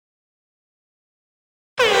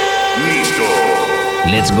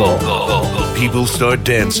Let's go. People start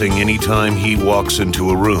dancing anytime he walks into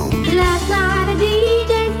a room. Last night a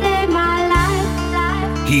DJ saved my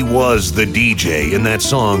life. He was the DJ in that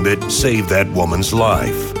song that saved that woman's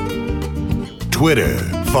life. Twitter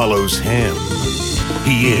follows him.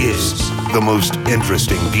 He is the most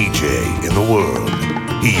interesting DJ in the world.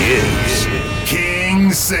 He is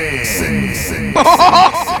King Sin.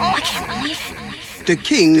 I can't believe it. The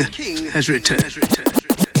king has returned.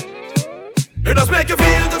 It does make you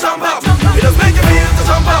feel the jump up. It does make you feel the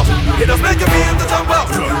jump up. It does make you feel the jump up.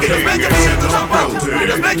 It does make you feel the jump up. It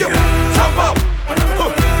does make you jump up. Jump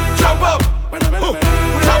up. Jump up.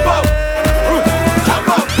 Jump up.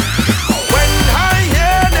 When I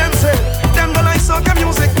hear them say, them don't like soca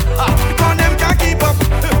music, because them can't keep up.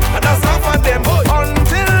 And that's not for them.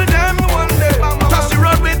 Until them one day touch the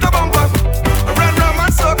road with the bumper, run round my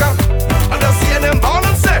soca, and they'll see them all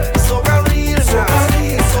and say, soca real now.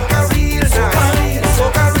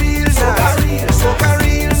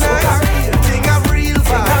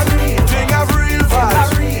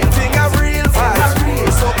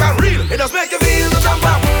 It does make you feel the jump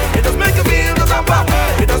up. It does make you feel the jump up.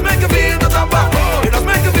 It does make you feel the jump up. It does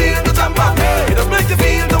make you feel the jump up. It does make you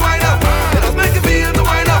feel the wind up. It does make you feel the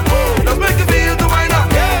wind up. It does make you feel the wind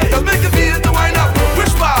up. It does make you feel the wind up.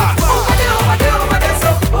 Which part?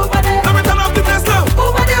 Let me turn up the place now.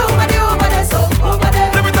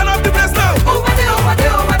 Let me turn up the place now.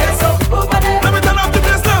 Let me turn up the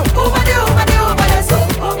place now.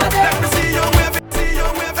 Let me see your wave. See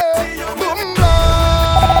your wave. See your wave.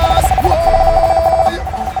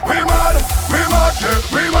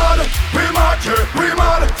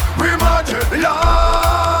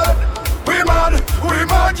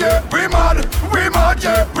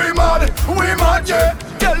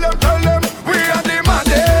 Tell them, we are the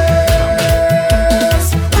maddest.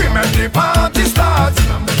 We make the party start.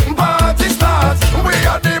 We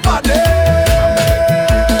are the baddest.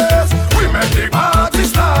 We make the party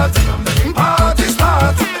start.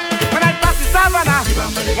 When I pass the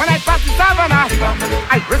savannah,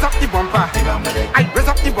 I raise up the bumper.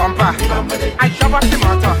 I shove up the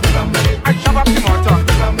motor.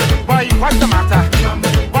 Boy, what's the matter?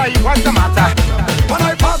 When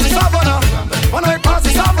I pass the savannah, when I pass the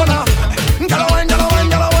savannah, get away, no.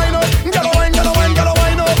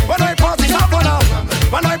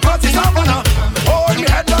 When I pass the savannah, oh, me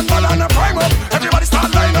head done and I prime up. Everybody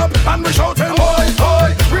start line up and we shouting, oi,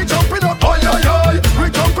 we jumping up, oi, we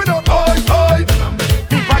jumping up, oi.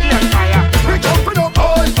 The body on fire. We jumping up,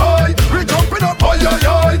 oi, we jumping up, oi,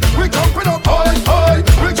 we jumping up, oi,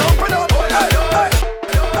 we jumping up, oi,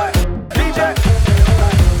 DJ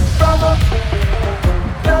Bravo.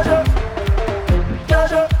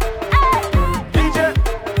 DJ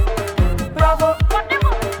Bravo.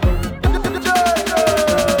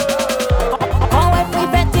 Oh, when we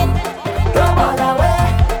betting, come all away.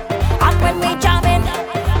 And when we jamming,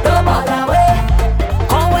 come all away.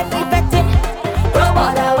 Oh, when we betting, come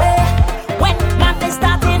all away. When man is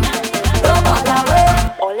starting, come all away.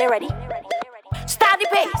 All ready? Start the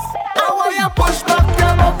pace. I want you push back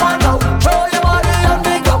your bump and down. Throw your body on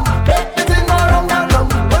the ground. Make the thing go round and round.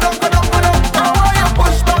 Go down. I want you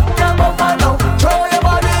push back your bump and down. Throw your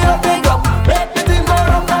body on the ground. Make the thing go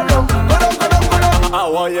round and round. Go down. I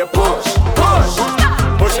want you push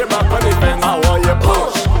it back on the fence. I want you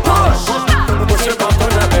push it back on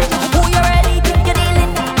the bench. Who you ready? Think you're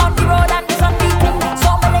dealing on the road and it's unbeaten. So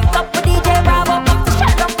we link up with DJ Bravo, come to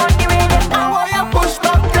shut up on the rhythm. I want you push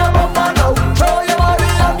back your bump and down. Throw your body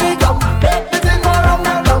on the ground. Make the thing go round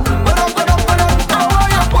and round. Go down. I want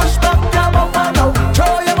you push back your bump and down.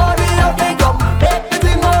 Throw your body on the ground. Make the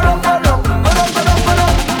thing go round and round. Go down.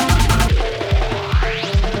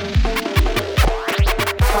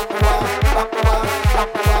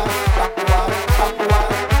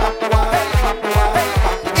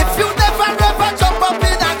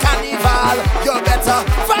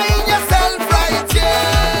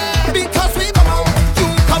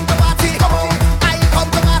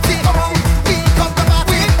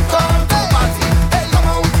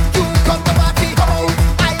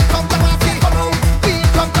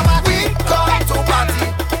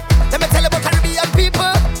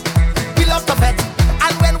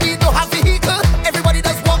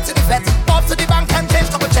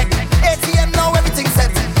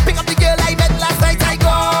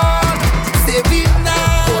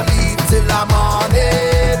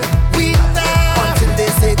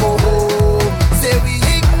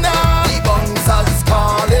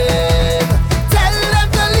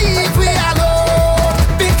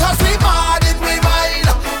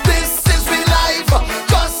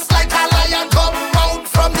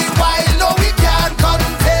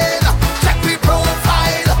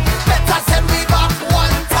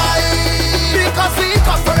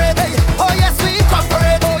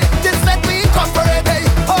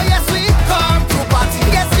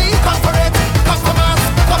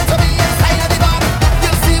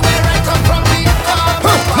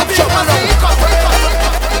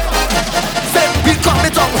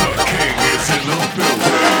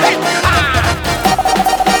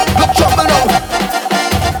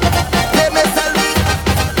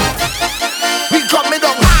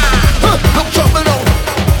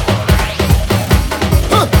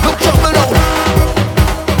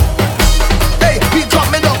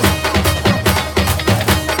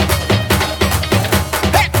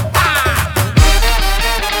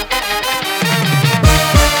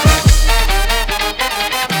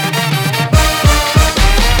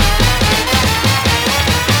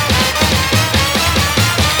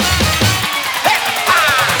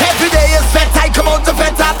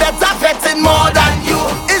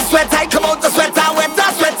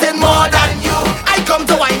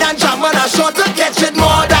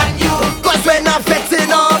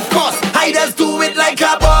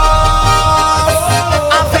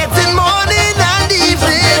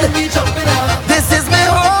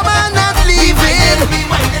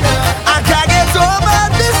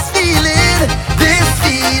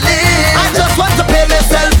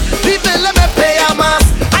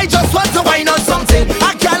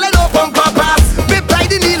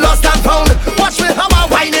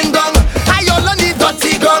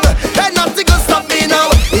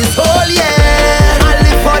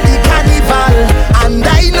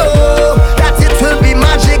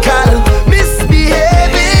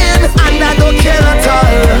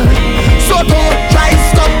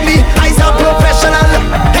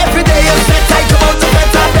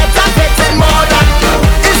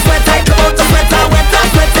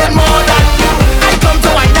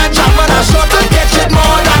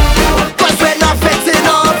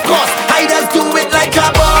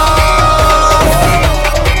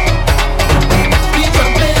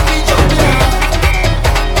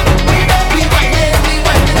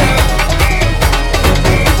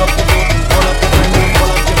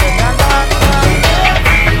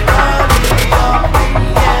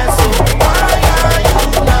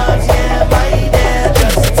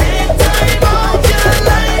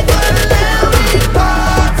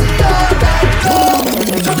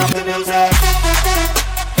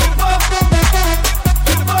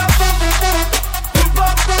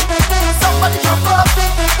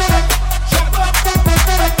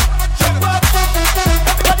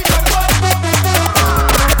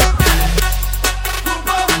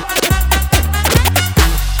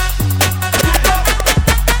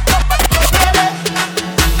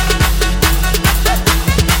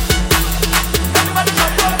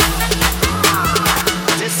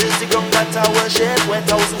 shape where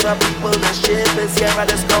thousands of people that shape is here at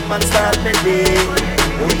the stop and start me day.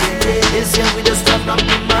 Oh yeah, this year we just turn up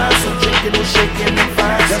the mass, so drinking and shaking and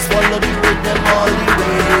fast. Just follow the rhythm all the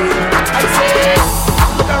way. I say,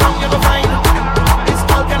 look around you go find, it's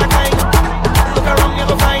all kind of kind. Look around you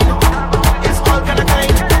go find, it's all kind of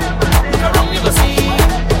kind. Look around you go see,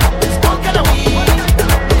 it's all kind of weed.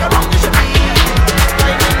 Look around you should be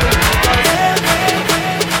finding me.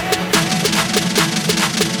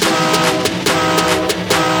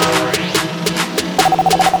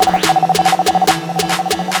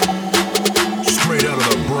 Straight out of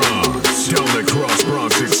the Bronx, down the Cross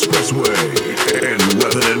Bronx Expressway, and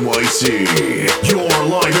Lebanon, NYC. You're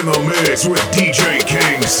live in the mix with DJ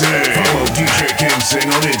King Sing. Follow DJ King Sing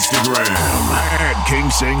on Instagram at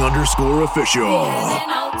KingSing_official.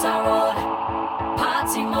 Outer road,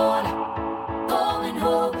 party mode, going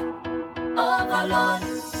home, overload,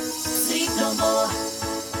 sleep no more,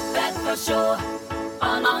 bed for sure,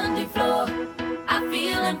 all on the floor. I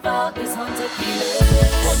feeling for this haunted feeling.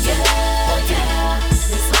 Oh yeah,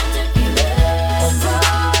 this haunted feeling. Oh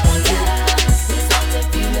yeah, this haunted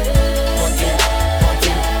feeling. Oh yeah,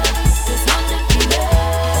 this haunted feeling.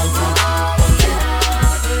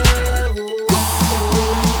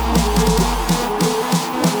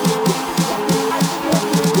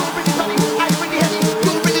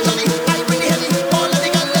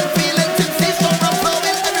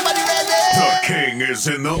 The King is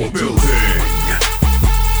in the building.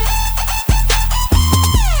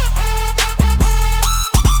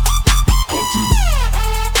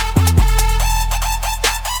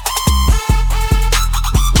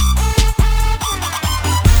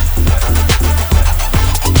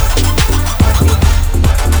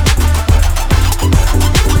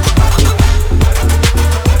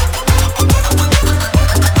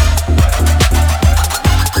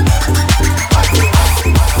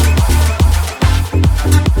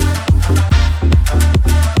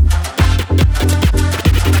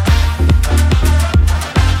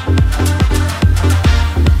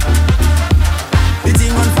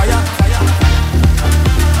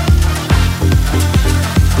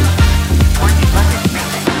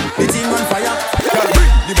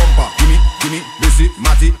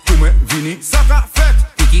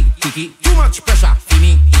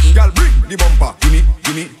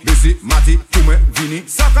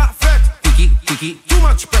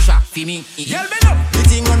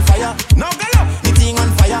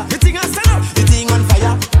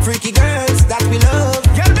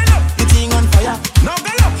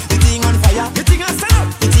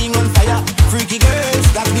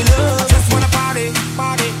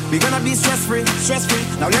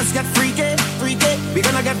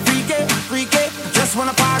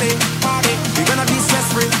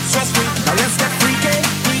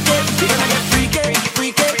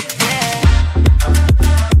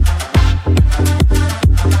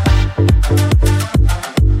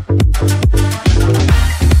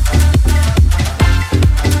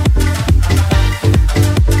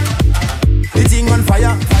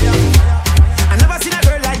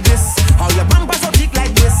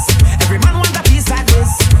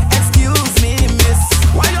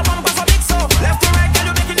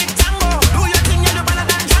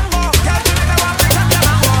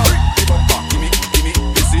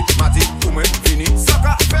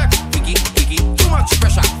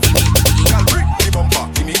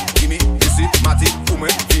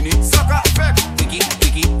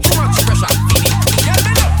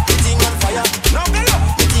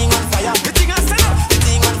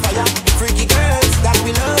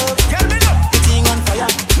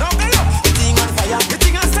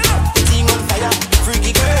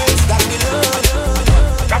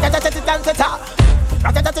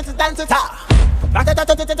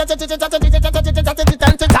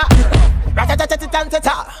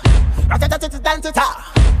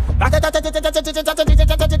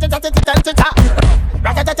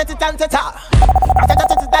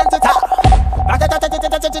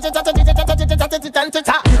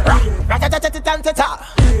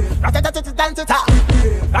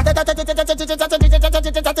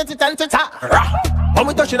 When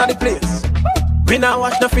we touching on the place, we now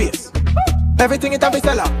wash the face. Everything it have a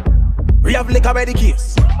seller. We have liquor by the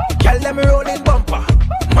case. Girl them rolling bumper,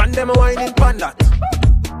 man them whining pan that.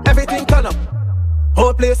 Everything turn up,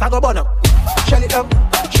 whole place I go burn up. Shell it down,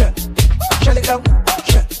 shell it down,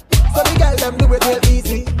 shell. So the girl them do it real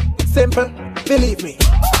easy, simple, believe me.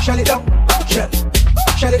 Shell it down, shell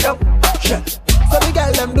it down, shell. So the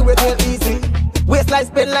girl them do it real easy, waistline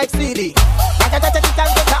spin like CD.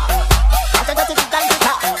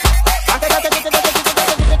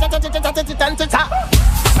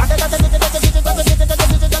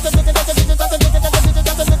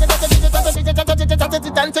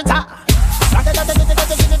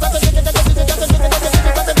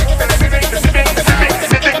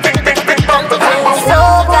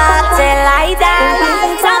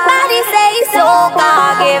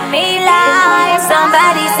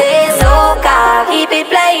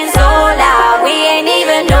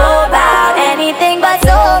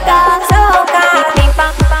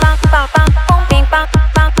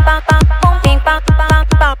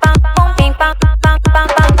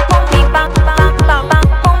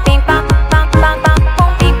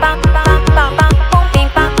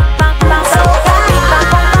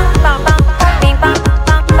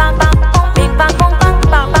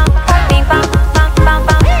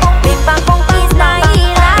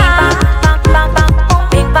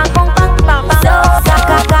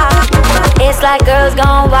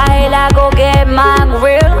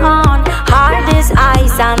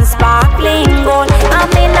 and sparkling gold. I'm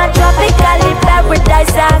in a tropical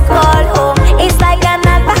paradise I call home. It's like an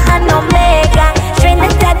alpha and omega,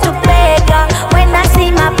 Trinidad to Vega. When I see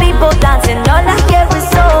my people dancing, all I hear is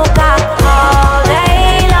soca. All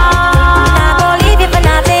day long, I gon' leave you for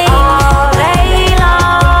nothing. All day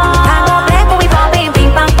long, I gon' play when we bumping.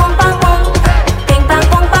 Bing bang boom bang boom, bing bang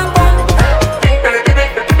boom bang boom.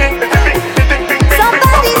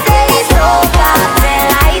 Somebody say soca till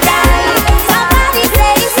I die. Somebody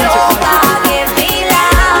say soca, give me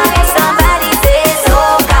life. Somebody say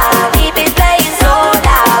soca, keep it playing soca.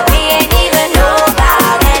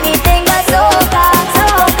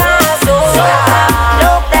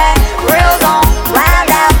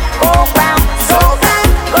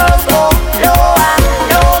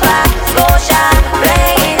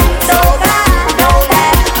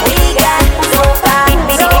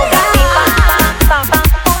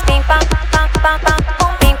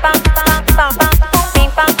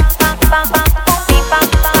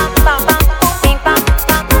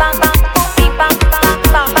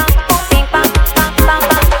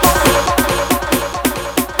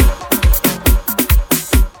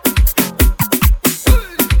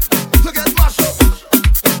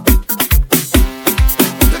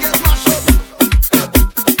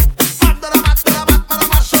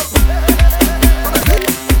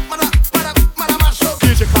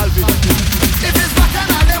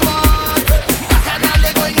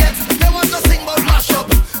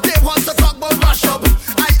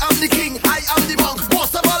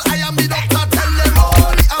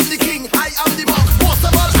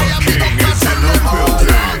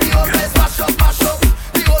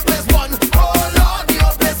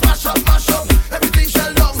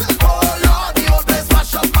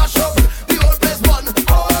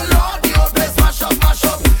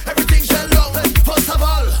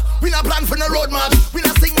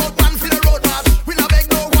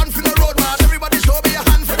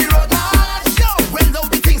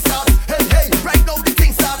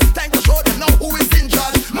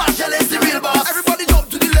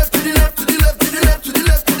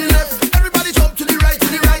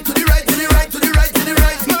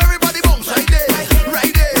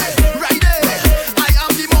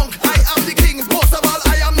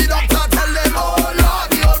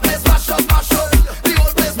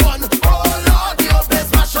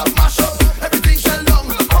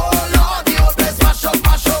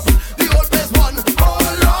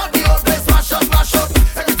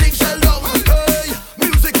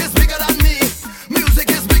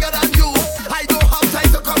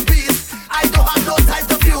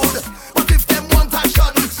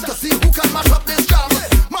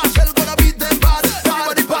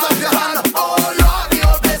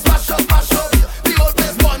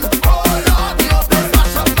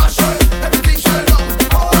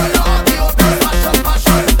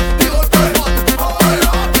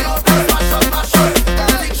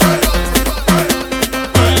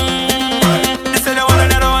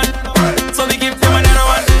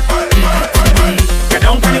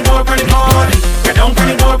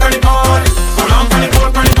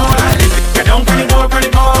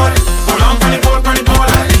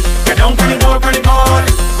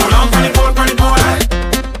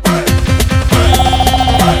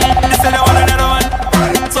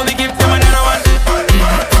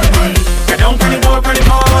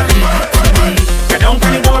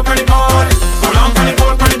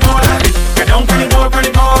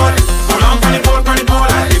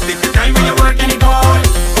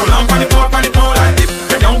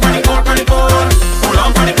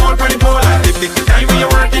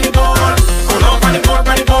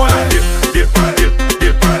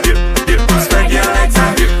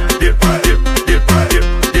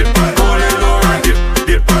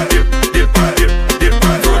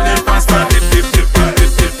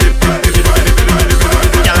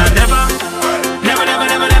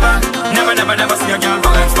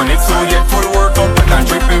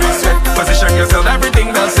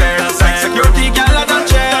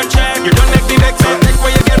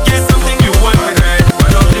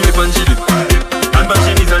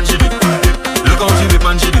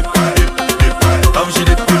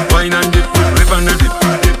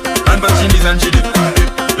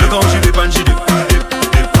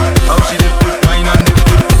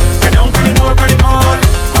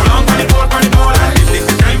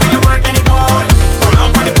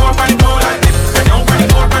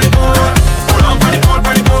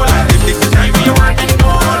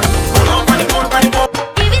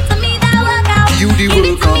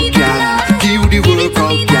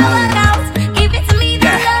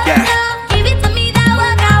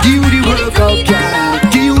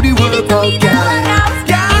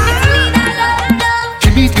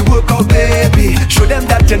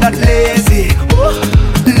 you're not lazy. Ooh,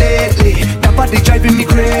 lately, that body driving me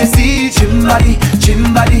crazy. Gym body,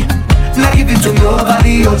 not give it to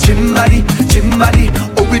nobody. Oh, gym body,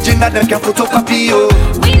 original them can photocopy. Oh,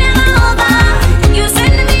 we never over, you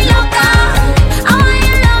sending me loca. I want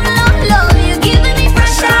your love, you giving me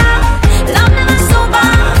pressure. Love never sober,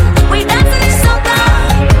 we dancing in soca.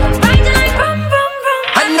 Riding like brum, brum, brum.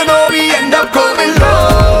 And I know we end up going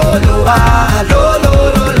low, lower, low,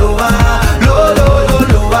 low, low, lower, low, low, low,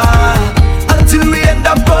 lower, until we end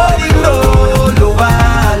up going low, lower,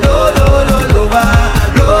 low, low, low, lower,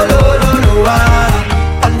 low, low, low, lower,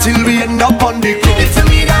 until we end up on the ground. Give it to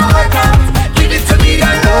me now, work out. Give it to me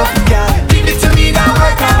that love, yeah. Give it to me now,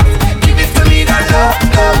 work out. Give it to me that love,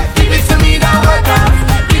 love. Give it to me now, work out.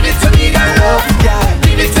 Give it to me that love, yeah.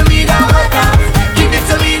 Give it to me now, work out. Give it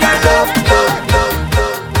to me that love, love, love.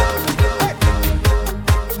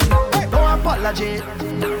 No apology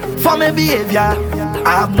for my behavior.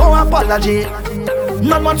 I have no apology,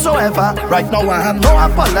 none whatsoever. Right now I have no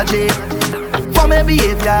apology for my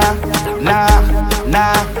behavior. Nah,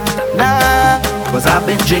 nah, nah. Cause I've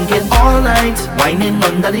been drinking all night, whining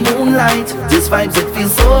under the moonlight. This vibes, it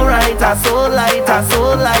feels so right, so light,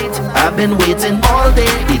 so light. I've been waiting all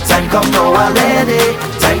day, the time come now already.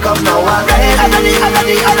 Time come now already.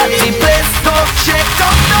 The place don't shake,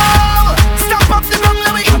 don't know. Stop up the wrong,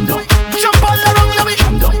 let me jump all around, let me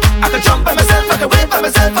I can jump by myself, I can wait by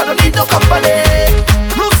myself, I don't need no company.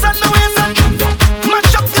 Loose on the waist and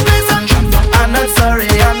match up the place and I'm not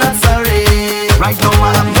sorry. Right now I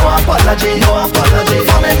have no apology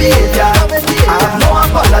for my behavior. I have no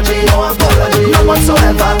apology, none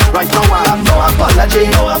whatsoever. Right now I have no apology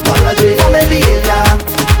for my behavior.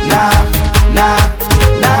 Nah.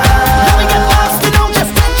 Let me get lost, you know,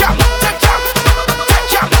 just take jump.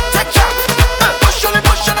 Push on it,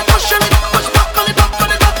 push back on it.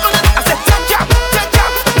 I said take jump.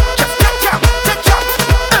 Just take jump.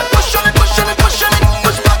 Push on it, push back on it.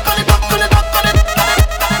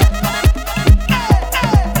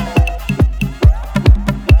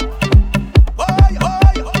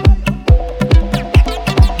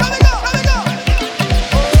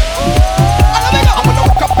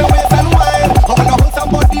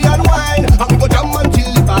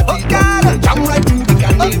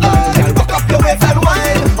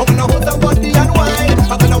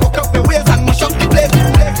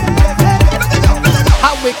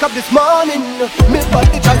 Wake up this morning, my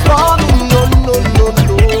body transforming. No.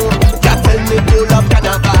 Can't tell me to love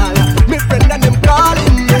carnival. My friend and them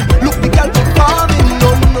calling. Look, the girl performing. No.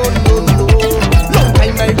 Long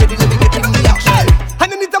time I ready, let me get in the action.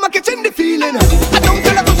 And anytime I catch in the feeling, I don't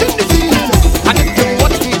tell her to change the feeling. And if you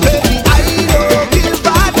watch me, baby, I don't give a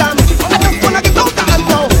damn. I just wanna get out the hand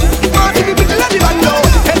now. Want to be with the lady man now.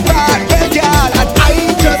 Head back, head girl, and I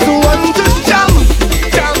just want to jam.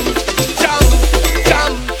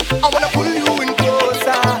 I wanna pull you in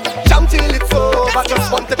closer, jam till it's over.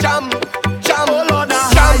 Just want to jam. Oh Lord,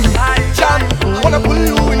 jam. I wanna pull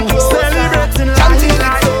you in closer, celebrating jam till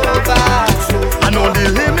it's over. I know the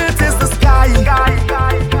limit is the sky,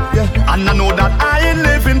 yeah. And I know that I ain't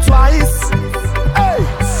living twice. Hey.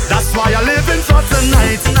 That's why I living for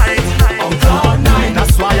tonight. On cloud nine.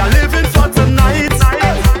 That's why I living for tonight.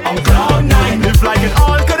 On cloud nine. If like it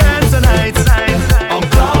all could end tonight. On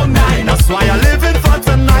cloud nine. That's why I living for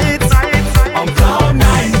tonight. On cloud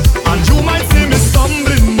nine. And you might see me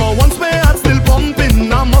stumbling, but once my heart still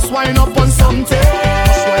pumping, I must wind up on something.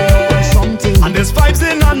 And there's vibes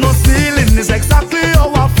in and no ceiling. It's exactly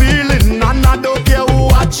how I'm feeling, and I don't care who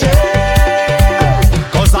watch it.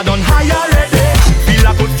 Cause I done high already, feel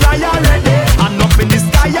I could fly already, and up in the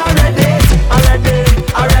sky already.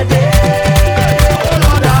 Oh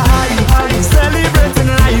Lord, I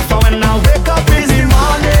celebrating life, and when I wake up in the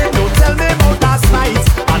morning, don't tell me about last night.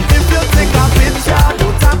 And if you take a picture,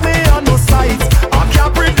 don't tag me on no site. I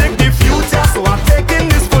can't predict the future, so I'm taking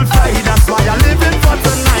this full flight. That's why I'm living for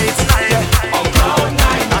tonight. On cloud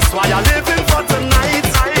nine. That's why I'm living for tonight.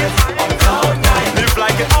 On cloud nine. Live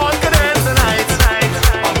like it all could end tonight.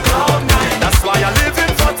 On cloud nine. That's why I'm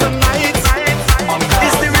living for tonight. On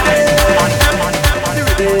cloud nine.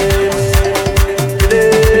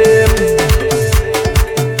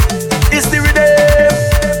 It's the rhythm.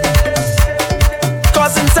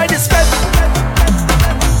 Cause inside this fed,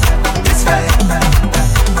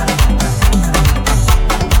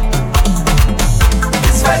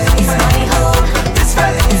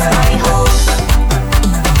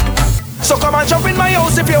 so come and jump in my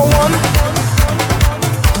house if you want.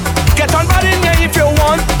 Get on bad in here if you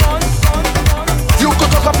want. You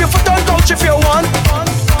could hook up your foot on couch if you want.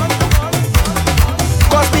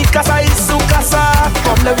 Cause the casa is su casa.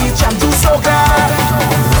 Come let me jam to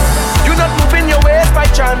soca.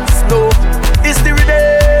 chance, no. It's the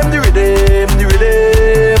rhythm, the rhythm, the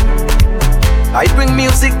rhythm. I bring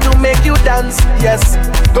music to make you dance, yes.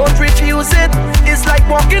 Don't refuse it, it's like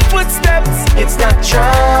walking footsteps. It's natural,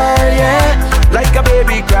 yeah. Like a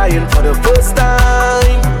baby crying for the first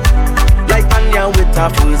time. Like Anya with her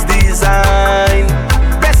first design.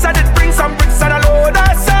 Best I did bring some bricks and a load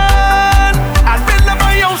of sand. I'll build up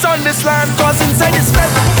my house on this land. Cause inside this fed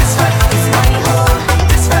is my home.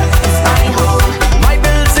 This fed is my home. My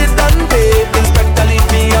bills is done paid. Inspector leave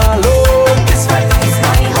me alone. This fed is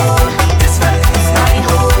my home. This fed is my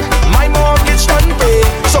home. My mortgage done paid.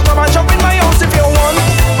 So come and jump in my house if you want.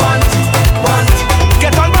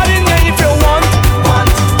 Get on body in there if you want.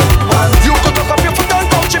 You could tuck up your foot on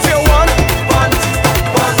couch if you want.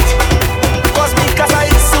 Cause me casa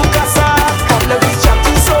is su casa. Come let me jump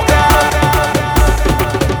to soca.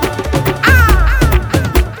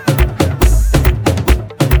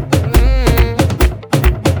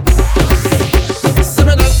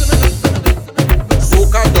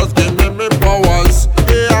 Soca does give me powers.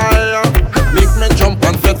 Yeah. Make me jump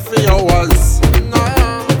and fit for hours.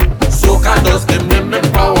 Soca does give me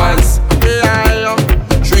powers. Yeah.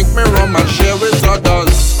 Drink me rum and share with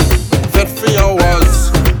others. Fit for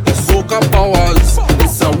hours. Soca powers.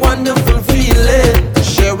 It's a wonderful feeling to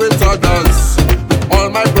share with others. All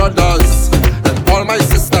my brothers and all my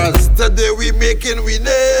sisters. Today we making we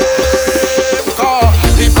name.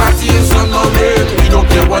 Cause the party is on the main. We don't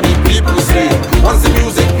care what the people say. Once the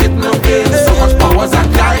music hit me pain, so much powers I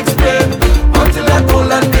can't explain. Until I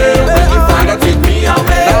pull and nail, when the Father take me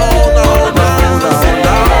away. No.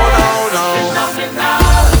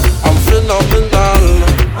 I'm phenomenal.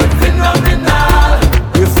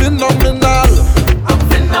 We're phenomenal.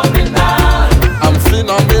 I'm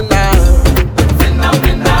phenomenal.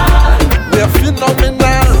 We're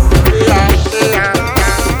phenomenal. Yeah.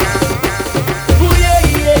 Ooh yeah,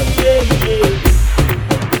 yeah, yeah, yeah.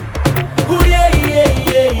 Ooh yeah, yeah,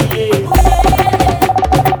 yeah, yeah.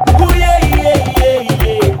 Ooh yeah, yeah, yeah,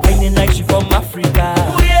 yeah. Whining like she from Africa.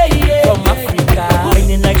 Ooh yeah, yeah. From Africa.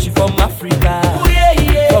 Whining like she from Africa. Ooh yeah,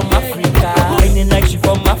 yeah. From Africa. Whining like she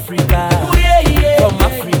from Africa. Ooh yeah, yeah. From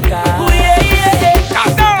Africa. Ooh yeah, yeah.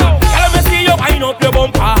 Calm down. Let me see you wind up your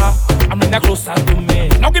bumper. I'm in closer to me.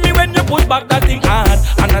 Now give me when you push back that thing hard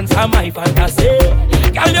and answer my fantasy.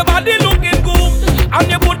 Girl, your body looking good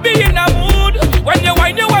and you put me in a mood. When you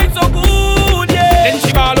wine so good, yeah. Then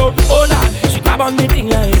she ball out, oh lord. She grab on the thing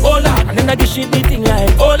like, oh lord. And then I dish it the thing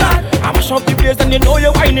like, oh lord. I mash up the place and you know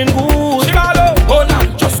you're whining good. She ball out, oh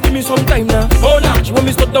lord. Just give me some time now, oh lord. She want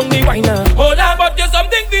me stop down the wine now, oh lord. But there's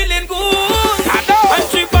something feeling good, I know. And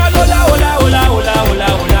she ball, hola, hola, hola, hola, hola,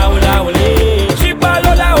 hola, hola, hola. She ball,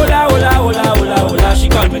 hola, hola, hola, hola, hola, hola. She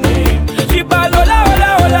call me name. She ball, hola, hola,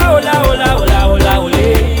 hola, hola, hola, hola, hola, hola.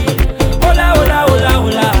 Hola, hola, hola,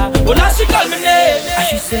 hola, hola. She call me name. And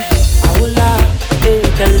she say, hola,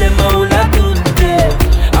 tell them hola tunde,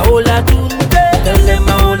 hola tunde, tell them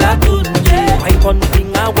hola tunde. I want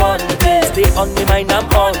thing I want, stay on the mind I'm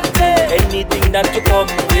on. Anything that you come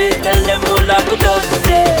with, tell them hola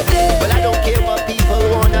tunde. Well, I don't care what people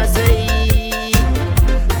wanna say.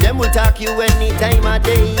 Them will talk you any time of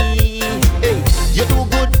day. Hey, you do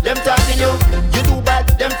good, them talking you. You do bad,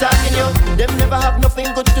 them talking you. Them never have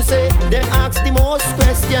nothing good to say. Them ask the most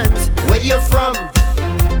questions. Where you from?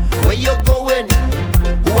 Where you going?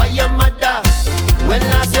 Who are your mother? When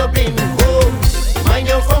last you been home? Mind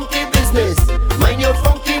your funky business. Mind your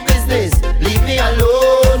funky business. Leave me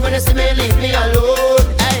alone. When you see me, leave me alone.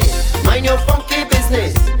 Hey, mind your funky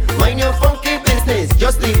business. Mind your funky business.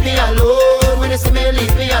 Just leave me alone. When you see me,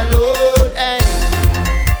 leave me alone. Hey.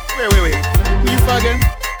 Wait. Who you fucking?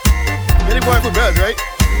 You're the boy for birds, right?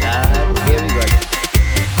 Nah, here we go.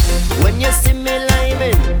 When you see me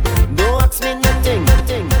living, don't ask me nothing.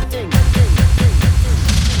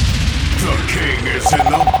 The king is in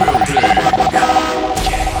the building.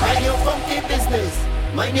 Mind your funky business.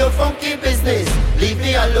 Mind your funky business. Leave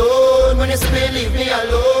me alone. When you see me, leave me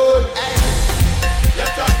alone. Hey. Them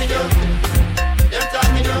talking you.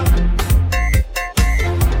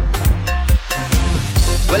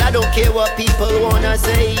 Well, I don't care what people wanna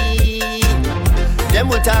say. Them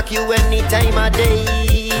will talk you any time of day.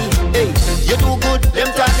 Hey, you do good, them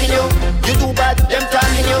talking you. You do bad, them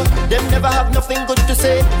talking you. Them never have nothing good to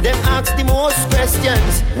say. Them ask the most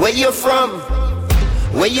questions. Where you from?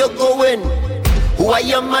 Where you going? Who are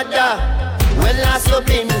your mother? When last you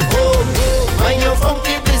been home? Mind your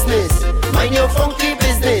funky business. Mind your funky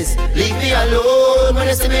business. Leave me alone. When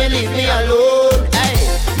you see me, leave me alone. Hey,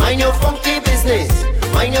 mind your funky business.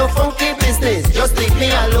 Mind your funky business. Just leave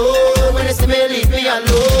me alone. When you see me, leave me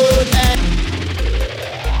alone. Hey.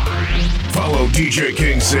 Follow DJ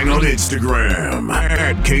King Sing on Instagram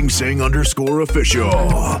at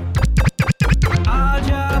KingSing_official.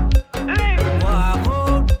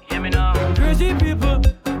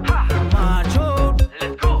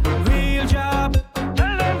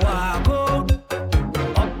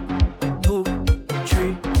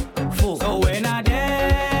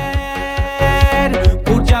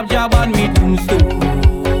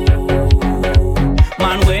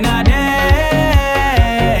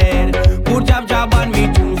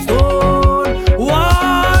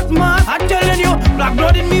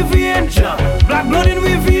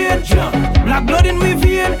 Black blood in we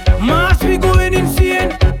vein, mass we going insane.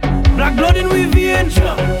 Black blood in we vein,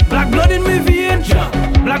 black blood in we vein,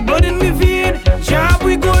 black blood in we vein. Job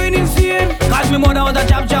we going insane. Cause me mother was a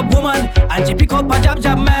jab woman, and she pick up a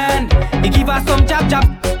jab man. He give her some jab.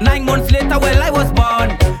 9 months later, well I was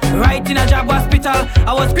born, right in a jab hospital.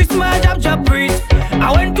 I was Christmas jab priest.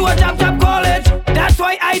 I went to a jab college. That's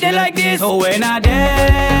why I did like this. So when I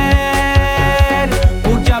dead,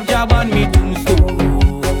 put jab on me tombstone.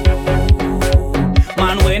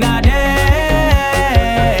 When I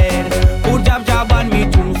dead, put jab on me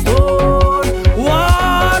tombstone.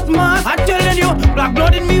 What man? I'm telling you, black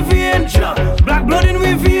blood in me vein, black blood in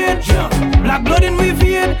me vein, black blood in me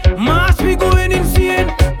vein. Mass we going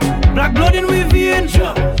insane. Black blood in me vein,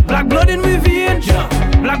 black blood in me vein,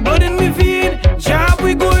 black blood in me vein. Job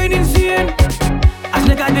we going insane. As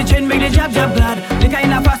the guy the chain make the jab glad. The guy in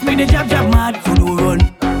the fast make the jab mad. So do run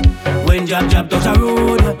when jab touch a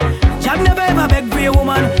road. Jab never ever beg for a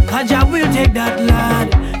woman, cause Jab will take that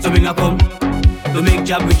lad. So bring a come, to make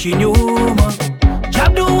Jab rich in your home.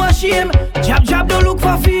 Jab don't want shame, Jab don't look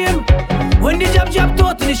for fame. When the Jab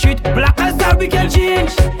taught in the street, black and star we can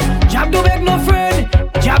change. Jab don't beg no friend,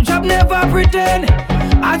 Jab never pretend.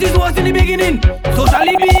 As it was in the beginning, so shall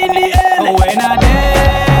it be in the end. So when I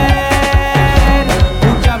dead,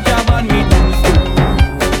 put Jab on me tombstone.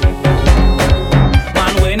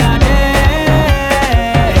 Man when I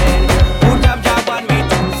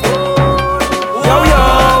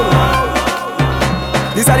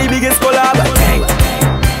this are the biggest collab. Dang.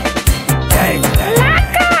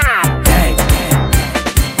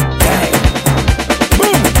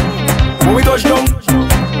 Boom. When we touch down,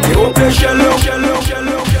 they go play shallow.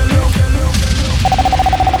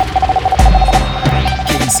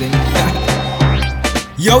 King Sing.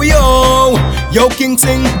 Yo, King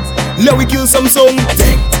Sing. Let we kill some song.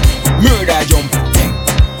 Dang. Murder jump. Dang.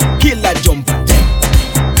 Kill that jump. Dang.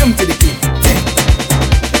 Empty the clip.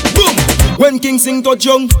 When King Sing touch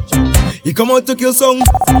young, he come out to kill song.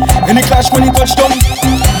 And he clash when he touch down.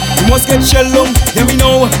 He must get shell long. Yeah, we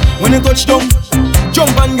know when he touch down.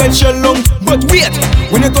 Jump and get shell long. But wait,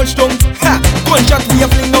 when he touch down, gunshot we a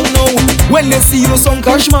fling down now. When they see you song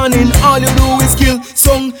cash morning, all you do is kill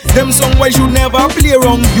song. Them song why should never play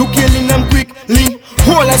wrong. You killing them quickly.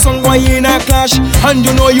 Whole a song why in a clash, and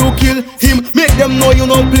you know you kill him. Make them know you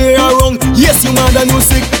don't play around. Yes, you mad and you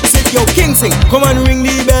sick. Yo, King Sing, come and ring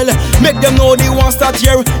the bell. Make them know they want start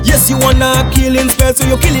here. Yes, you wanna killing spell, so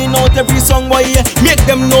you're killing out every song why make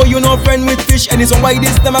them know you no friend with fish. And it's on why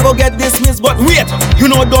this them I go get dismissed. But wait, you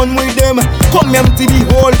not done with them. Come empty the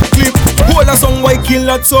whole clip. Whole a song why kill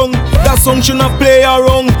that song. That song should not play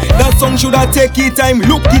around. That song should have take it time.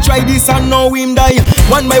 Look, he try this and now him die.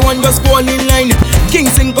 One by one just fall in line. King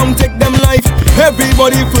Sing come take them life.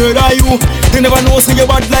 Everybody afraid of you. They never know see you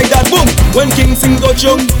bad like that. Boom, when King Sing touch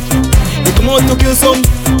you, he come out to kill some.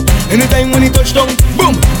 Anytime when he touch down,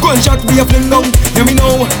 boom, gunshot we a fling down. Let me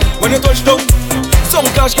know when you touch down. Some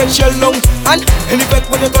cash get shell down. And any effect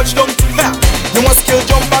when you touch down, you must kill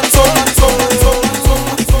jump and so.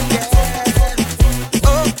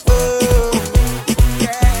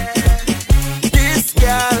 This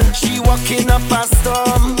girl, she walking up a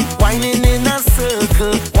storm, whining in a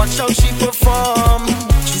circle. Watch how she perform.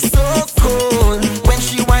 She's so cool when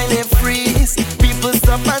she whine and freeze. People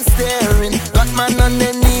stop and staring. Got man on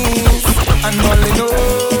their knees and all in all.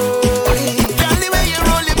 Girl, the way you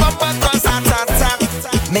roll it up across that tap,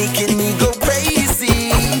 making me go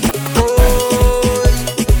crazy. Oh,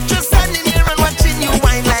 just standing here and watching you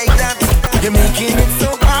whine like that. You're making it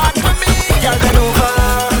so hard for me. Girl, bend over,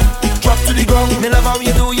 drop to the ground. Me love how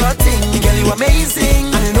you do your thing. Girl, you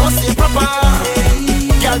amazing and you know stay proper.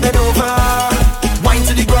 Girl, bend over, wine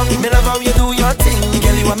to the ground. Me love how you do your thing.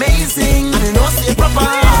 Girl, you amazing and you know stay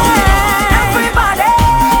proper.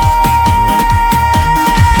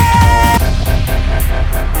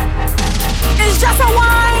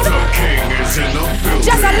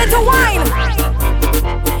 Just a little wine.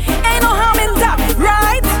 Ain't no harm in that,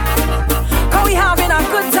 right? Cause we having a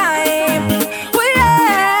good time. We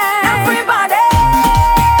everybody.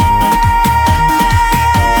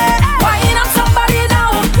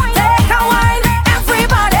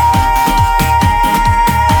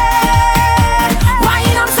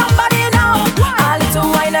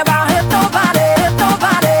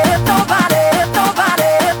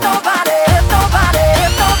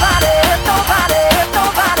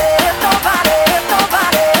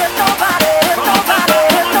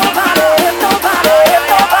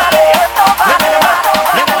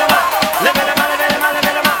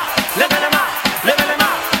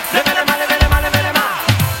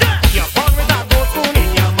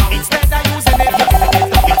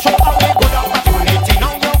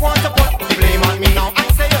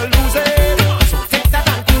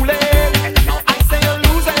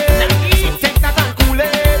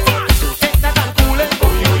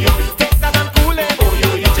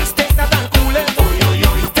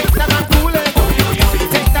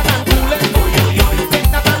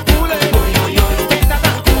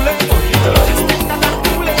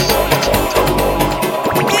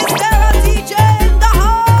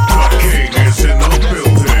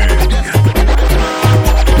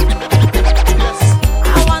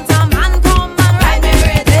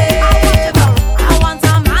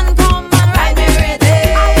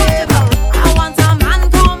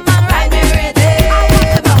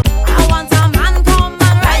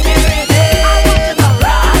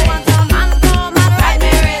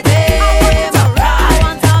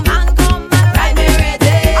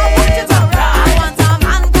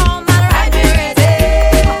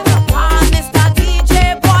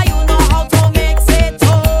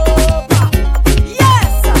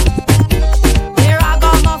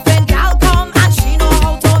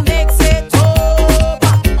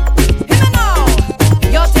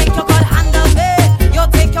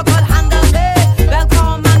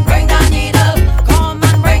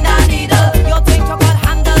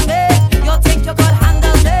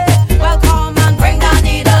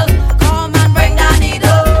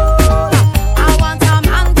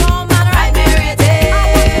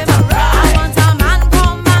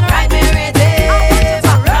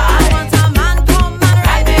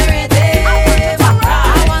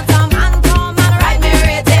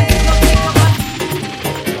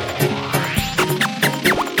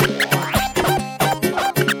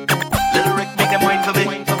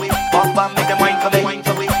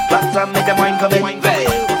 and make them wine for me.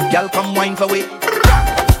 Girl, come wine for we.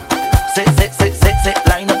 Sit,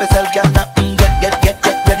 line up yourself, girl. Now, get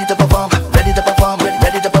ready to perform, ready to perform,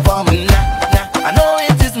 ready to perform. Nah, I know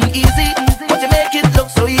it isn't easy, but you make it look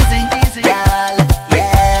so easy, girl.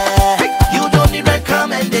 Yeah, you don't need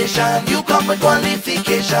recommendation, you come with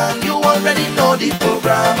qualification. You already know the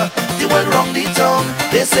program. You went wrong the tongue.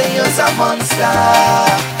 They say you're a monster,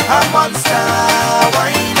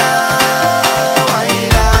 why not, why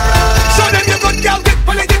not? Show them you good girl, dip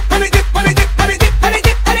on it, dip on it, dip on it, dip on it, dip on it,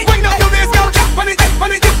 dip on it. Wind up your waist, girl, dip on it, dip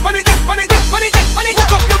on it, dip on it, dip on it, dip on it, dip on it.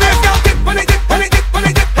 Hook up your waist, girl, dip on it, dip on it, dip on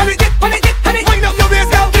it, dip on it, dip on it, dip on it. Wind up your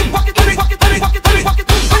waist, girl, dip on it, dip on it, dip on it, dip on it,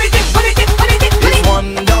 dip on it, dip on it, dip on it, dip on it. It's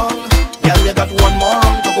one down, girl, you got one more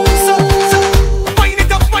round to go. Wind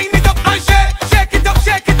it up, and shake it up,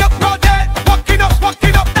 go there.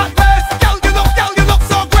 Walking up that waist, girl, you look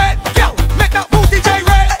so great, girl. Make that booty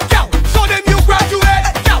gyrate, girl. Show them you graduate,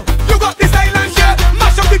 girl. You got the style and shape,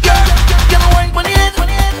 mash up the game. Girl, wine on the head, on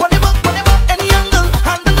the back, any angle,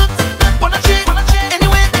 handle it. Wanna shake,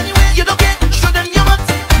 anyway, you don't get. Show them your butt.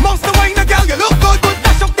 Monster wine, girl, you look good.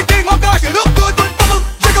 Dash up the thing, oh gosh, you look good. Bubble,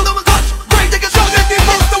 jiggle, touch, break, take a show them the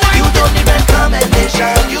monster wine. You don't need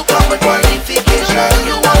recommendation, you come with qualification.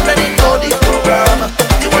 You already know the program.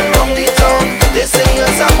 You went wrong the tongue. They say you're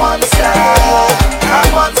a monster,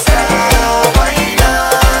 why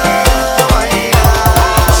not, why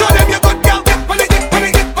not? Show them you good, girl. Dip on it, dip on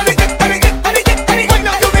it, dip on it, dip on it, dip on it, dip on it. Wind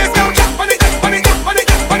up your waist, girl. Dip on it, dip on it, dip on it,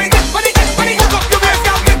 dip on it, dip on it, dip on it. Hook up your waist,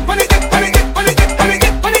 girl. Dip on it, dip on it, dip on it, dip on it,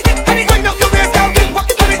 dip on it, dip on it. Wind up your waist, girl. Dip on it,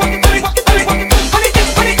 dip on it, dip on it, dip on it, dip on it,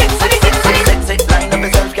 dip on it, dip on it, dip on it. Sit, line up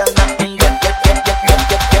yourself, girl. Now,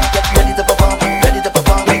 get ready to perform, ready to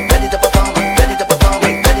perform, ready to perform, ready to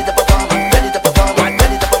perform, ready to perform, ready to perform,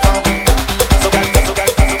 ready to perform. So girl.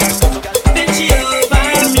 Then she over,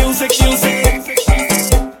 music.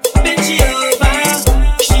 Then she over,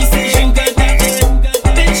 she say sugar daddy.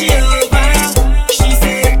 Then she over, she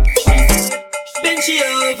say. Then she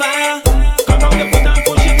over. Come on, the foot and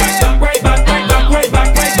push it right back, right back, right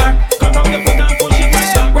back, right back. Come on, the foot and push it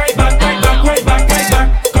right back, right back, right back, right back.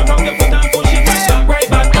 Come on, the foot and push it right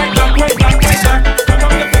back, right back, right back, right back. Come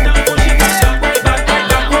on, the foot and push it right back, right back,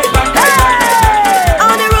 right back, right back.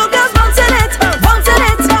 All the rude girls bouncing it, bouncing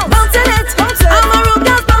it, bouncing it. All my rude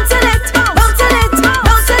girls bouncing it, bouncing it,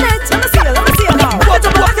 bouncing it. Let me see you now. Back it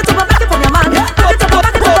up, back it up, back it from your man. Back it up,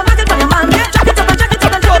 back it up, back it from your man. Jack it up and jack it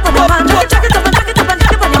up and jack it from your man. Jack it up and jack it up and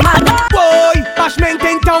jack it from your man. Boy, bashment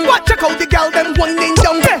in town. Check out the gal them winding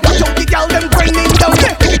down. Watch out the gal them grinding down.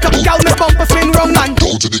 Pick it up, gal, make bumper spin round and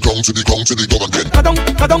go to the ground, to the ground, to the ground again. Kadong,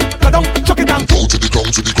 chuck it down. Go to the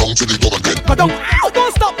ground, to the ground, to the ground again. Kadong,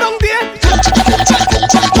 don't stop down there. Go to the ground, to the ground,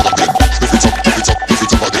 to the ground again. Lift it up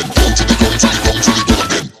again. Go to the ground, to the ground, to the ground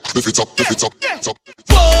again. Lift it up, top.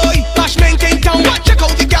 Boy, bashment in town. Check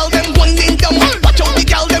out the gal them winding down. Watch out the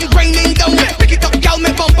gal them grinding down. Pick it up, gal,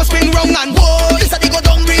 make bumper spin round and boy, this a the go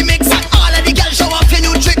down remix. And all of the gal show off your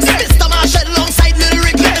new tricks. Mr. Marshall alongside Lil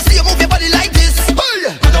Rick. Let me see you move your body like this.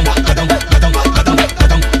 Kadong,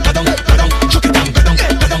 chuck it down.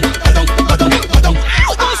 Kadong,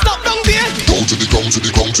 don't stop down there. Go to the ground, to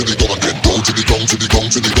the ground, to the ground again. Go to the ground, to the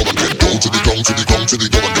ground, to the ground again. Go to the ground, to the ground, to the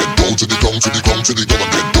ground again. Go to the ground, to the ground, to the ground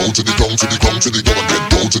again. Go to the ground, to the ground, to the ground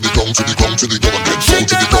again. Go to the ground, to the ground, to the ground again. Go to the ground, to the ground, to the ground again.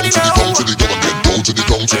 Go to the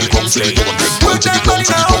ground, to the ground, to the ground again. Go to the ground, to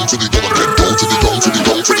the ground, to the ground again. Go to the ground, to the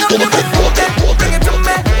ground, to the ground again. Bring it to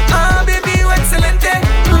me, baby, you excelente.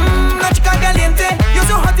 La chica caliente, you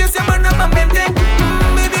so hot, you say burn up my mente.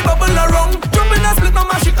 Baby, bubble around, jump in a split,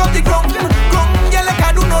 mama, shake up the ground. Yeah, like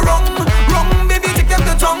I do no wrong, baby, take them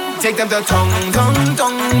to tongue. Take them to tongue,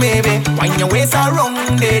 baby. Wind your waist around,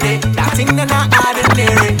 baby. That thing that not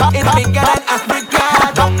ordinary. It's bigger than Africa.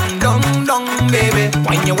 Dong, baby.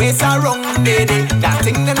 Wind your waist around, baby. That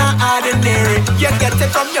thing that not ordinary. You get it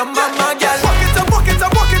from your mama, girl. Walk it up.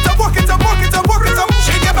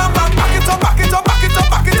 Shake your bam bam. Back it up.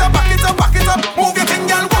 Move your thing,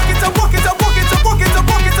 girl. Walk it up.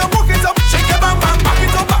 Shake your bam bam. Back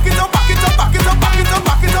it up.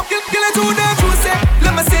 Girl, I do the juicy.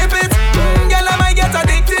 Let me sip it. Girl, I might get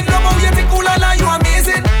addicted. Love how you think, ooh la la, you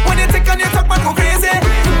amazing. When you take on your talk, man, go crazy.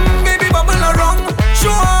 Baby, bubble around.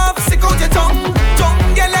 Show off, stick out your tongue.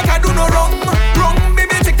 Girl, like I do no wrong.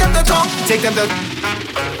 Baby, take them to tongue. Take them to.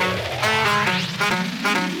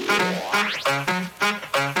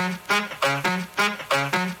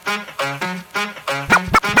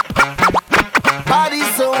 Body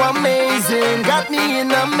so amazing, got me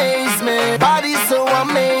in amazement. Body so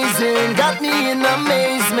amazing, got me in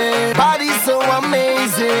amazement. Body so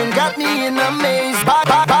amazing, got me in amazement.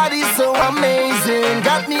 Body so amazing,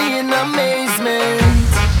 got me in amazement.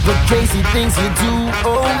 The crazy things you do,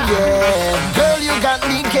 oh yeah. Girl, you got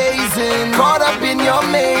me gazing, caught up in your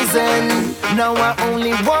mazing. Now I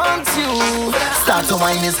only want you. Start to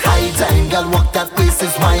wine is high time, girl, walk that place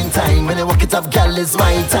is wine time. When I walk it up, girl, it's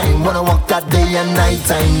my time. Wanna walk that day and night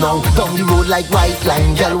time. Now down the road like white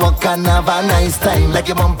line, girl, walk and have a nice time. Like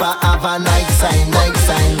your bumper have a night sign, night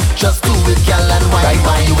sign. Just do it, girl, and wine.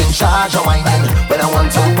 Why you in charge of whining? When I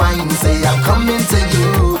want to wine, say I'm coming to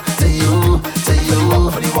you, to you, to you.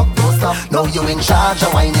 For the walk, don't stop. Now you in charge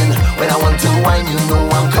of whining. When I want to wine, you know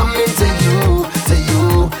I'm coming to you, to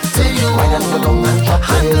you, to you. Wine and go long and drop.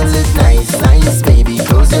 Handle it nice, nice, baby.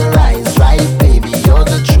 Close your eyes, right, baby. You're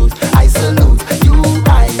the truth. I salute you,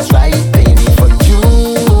 eyes, right, baby. For you,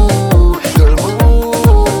 girl,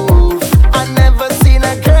 move. I never seen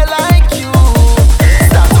a girl like you.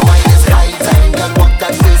 Start to wine is high time, girl. Walk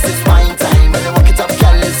that place is fine time. When I walk it up,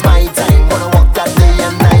 girl, it's my time. Wanna walk that day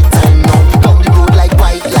and night time. Now down the road like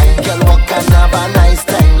white line, girl, walk and have a nice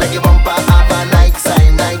time. Like your bumper have a night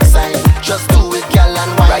sign, night sign. Just do it, girl,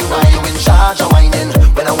 and wine. Why you in charge of whining?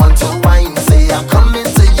 When I want to wine, say I'm coming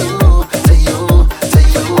to you, to you, to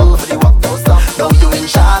you. For the walk, don't stop. Now you in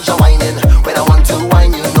charge of whining. When I want to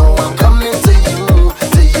wine, you know I'm coming to you,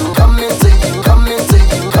 to you, coming to you, coming to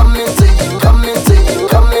you, coming to you, coming to you,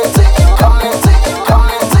 coming to you, coming to you,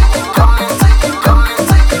 coming to you, coming to you, coming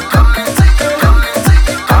to you, coming to you, coming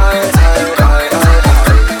to you,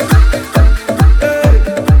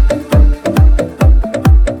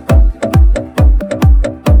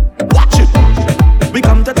 Watch it. We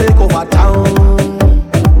come to take over town.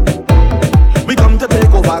 We come to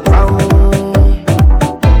take over ground.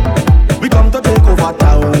 We come to take over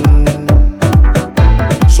town.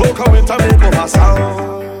 So come in to make over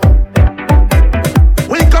sound.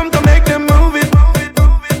 We come to make them move it.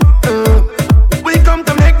 We come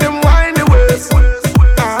to make them wind the waist.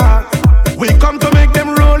 We come to make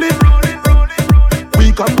them roll it.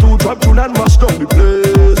 We come to drop tune and mash down the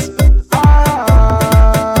place.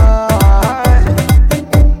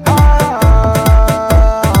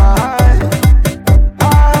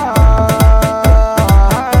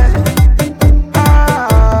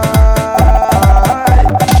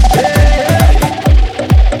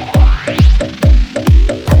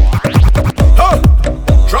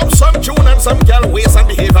 Drop some tune and some gal waste and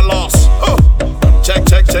behavior loss. Check,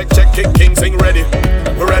 check, check, check. King sing ready.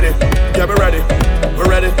 We're ready. Yeah, we're ready. We're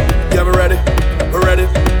ready. Yeah, we're ready. We're ready.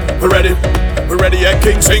 We're ready. We're ready. Yeah,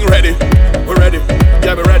 King sing ready. We're ready.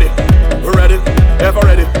 Yeah, we're ready. We're ready. Ever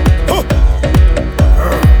ready.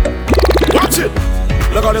 Watch it.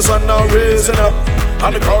 Look how the sun now raising up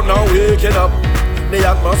and the crowd now waking up. The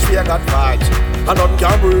atmosphere got vibes and none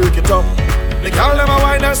can break it up. The girl them a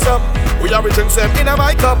wine and stop. We have drinks them in a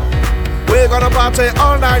my cup. We're gonna party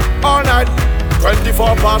all night, all night.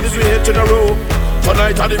 24 parties we hit in a row.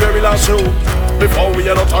 Tonight are the very last show. Before we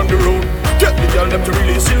head out on the road, get the girl them to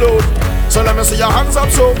release the load. So let me see your hands up,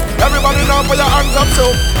 so everybody now put your hands up,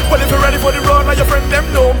 so. Well, if you're ready for the road, now your friend them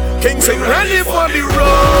know. King sing ready for the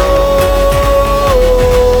road.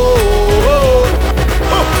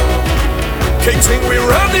 King sing we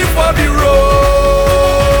ready for the road.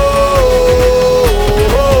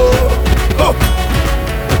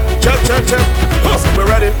 Check, check, check. We're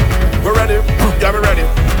ready. We're ready. Yeah, we're ready.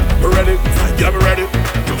 We're ready. Yeah, we're ready.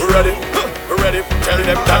 We're ready. We're ready. Tell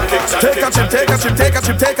them that King. Take a chip, take a chip, take a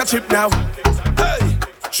chip, take a chip now. Hey.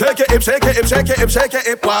 Shake it, hip, shake it, hip, shake it, hip, shake it,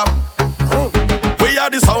 hip. Wow. We are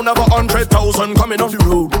the sound of 100,000 coming on the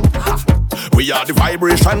road. We are the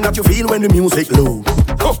vibration that you feel when the music loads.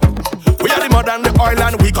 We are the mud and the oil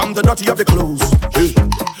and we come the dirty of the clothes.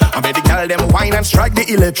 I made the girl them wine and strike the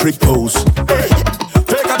electric pose. Hey.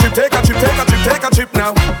 Take a chip, take a chip, take a chip, take a chip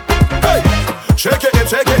now. Hey, shake it, hip,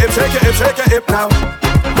 shake it, hip, shake it, hip, shake it, hip now.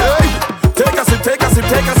 Hey, take a sip, take a sip,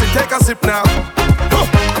 take a sip, take a sip now.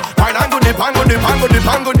 Wine and go dip, and go dip, and go dip,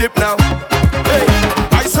 and go dip now. Hey,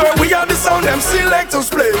 I swear we are the sound them selectors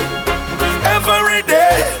play every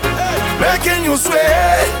day, making you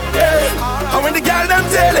sway. And when the girl them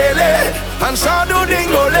tell and shadow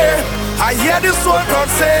dingole, I hear this one God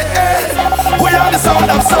say, we are the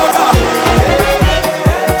sound of soca.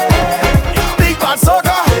 Big bad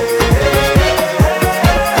soca.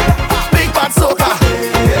 Big bad soca.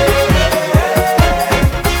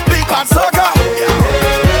 Big bad soca.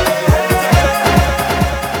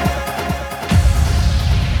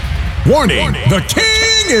 Warning, the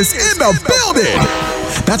king is in the building.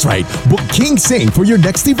 That's right, book King Sing for your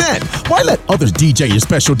next event. Why let others DJ your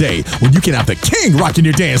special day when you can have the king rocking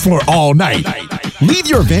your dance floor all night? Leave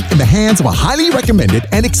your event in the hands of a highly recommended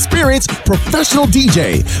and experienced professional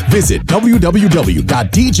DJ. Visit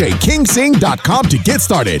www.djkingsing.com to get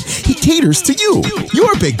started. He caters to you.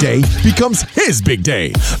 Your big day becomes his big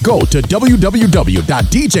day. Go to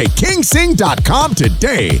www.djkingsing.com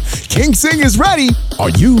today. King Sing is ready. Are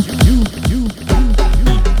you?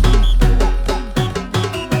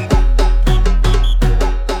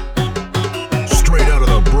 Straight out of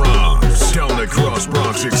the Bronx, down the Cross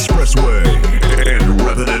Bronx Expressway, and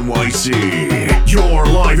Reppin' NYC. You're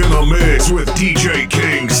live in the mix with DJ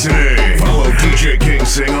King Sing. Follow DJ King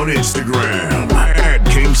Sing on Instagram at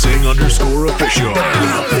KingSing_official. The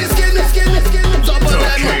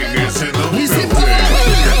King is in the building.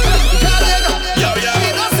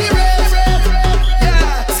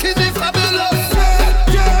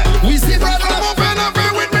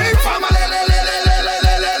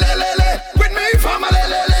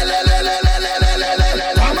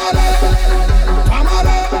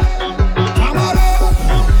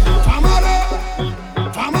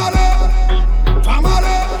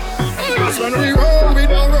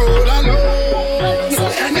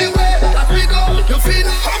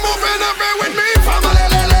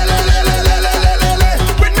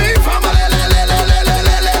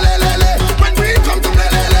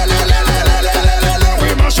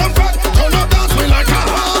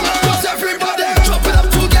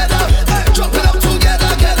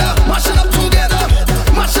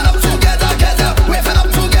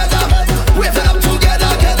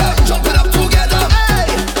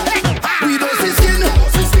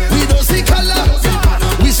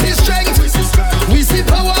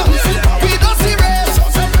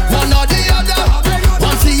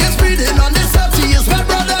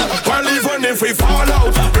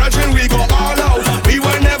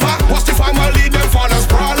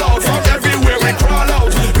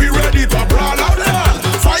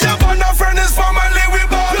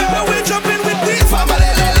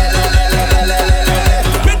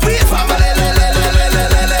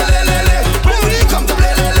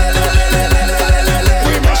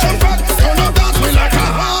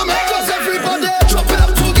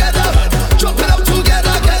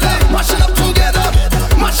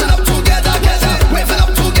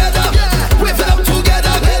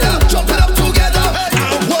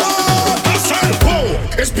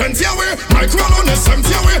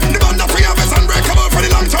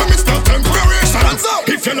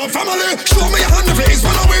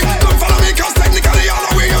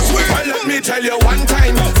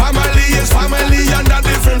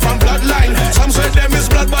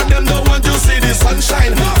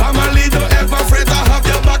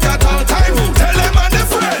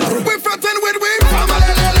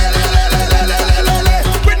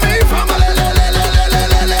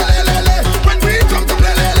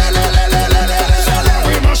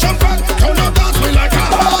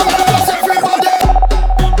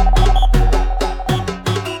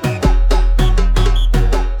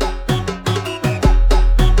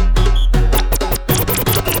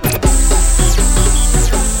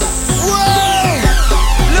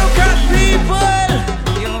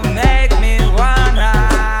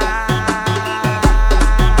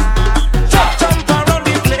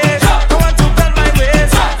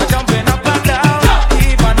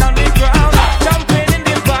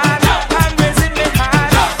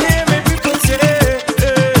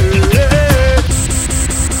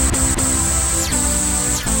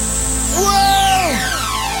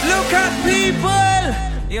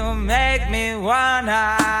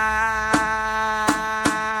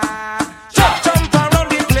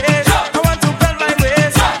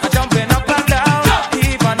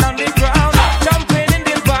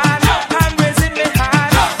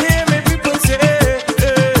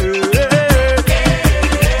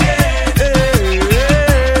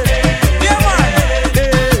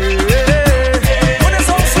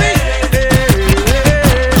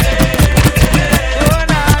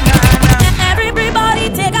 Everybody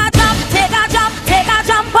take a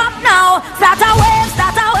jump up.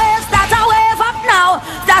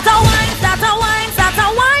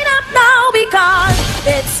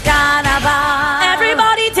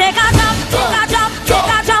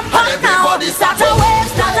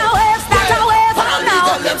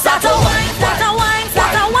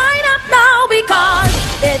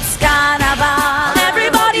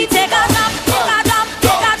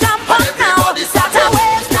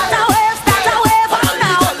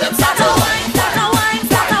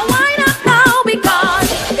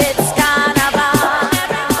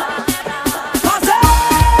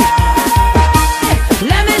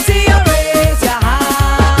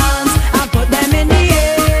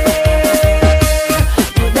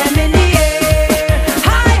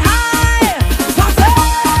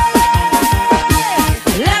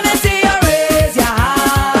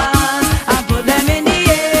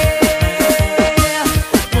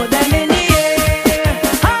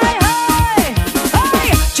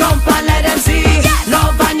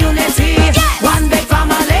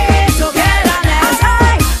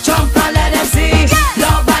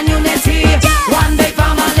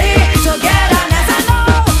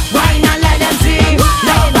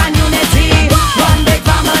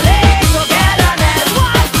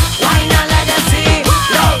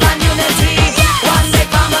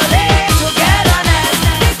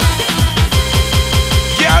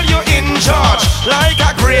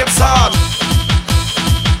 grape sarge.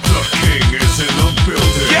 The king is in the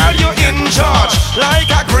building. Girl, you in charge, like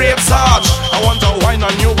a grape sarge. I want to wine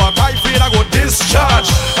on you, but I feel I go discharge.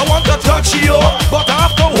 I want to touch you, but I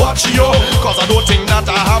have to watch you, cause I don't think that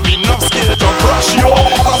I have enough skill to crush you.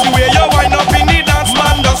 Cause the way you wind up in the dance,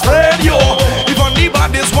 man, just afraid you. Even the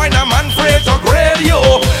baddest wine, a man afraid to grade you.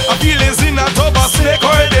 I feel is in a tub of snake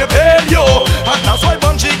oil, they paid you. And that's why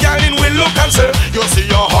bunchy girl in will look and say, you see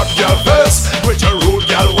your hot girl first, with your rude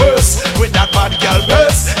girl worse, with that bad girl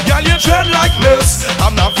best. Girl, you tread like this,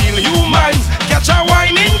 I'm not feel you mind. Catch a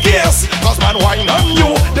wine in case, cause man wine on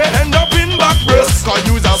you, they end up in back breast. Cause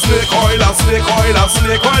use a snake oil, a snake oil, a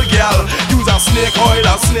snake oil girl. Use a snake oil,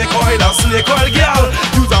 a snake oil, a snake oil girl.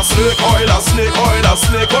 Use a snake oil, a snake oil, a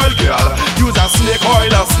snake oil girl. Use a snake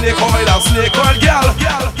oil, a snake oil, a snake oil girl.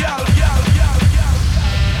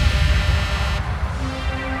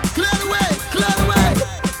 Clear the way, clear the way.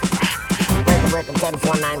 Breaking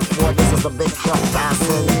 10494, this is the big truck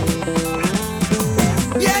passing.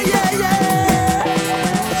 Yeah, yeah, yeah.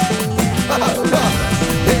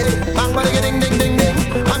 Hey, bang, bang, ding, ding, ding, ding.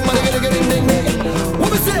 Bang, bang, ding, ding, ding, ding. What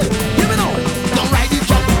we say? Give me now. Don't ride the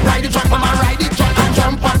truck, mama, ride the truck and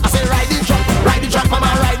jump on. I say ride the truck,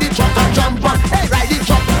 mama, ride the truck and jump on. Hey, ride the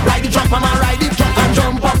truck, mama, ride the truck and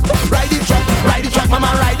jump on. Ride the truck,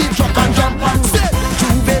 mama, ride the truck and jump on. Say,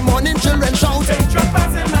 Tuesday morning, children shout.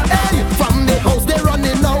 Hey, from the house they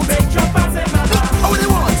running out. How they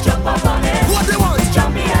want? What they want?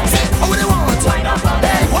 Say, how they want?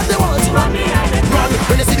 Hey, what they want? Run.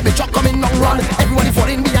 When they see the big truck coming down, run. Everybody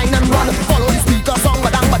falling behind and run. Follow the speaker song,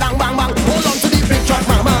 badang, badang, bang, bang. Hold on to the big truck,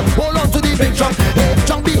 mama. Hold on to the big truck. Hey,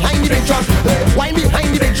 jump behind the big truck. Hey, wine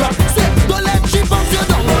behind the big truck. Say, don't let she bounce you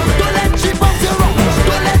down. Don't let she bounce you wrong.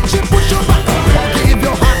 Don't let she push you back. Or give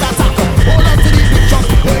your heart attack. Hold on to the big truck.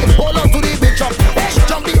 Hey, hold on to the big truck. Hey,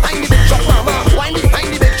 jump behind the big truck, mama. Wine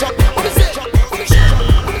behind the big truck. What is it?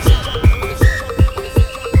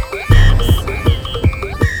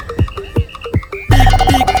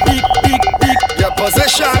 Your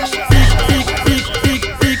position.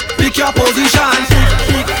 Pick your position.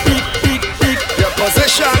 Your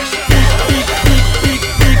position.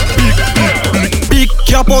 Pick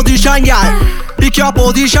your position, y'all. Pick your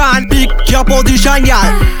position. Pick your position,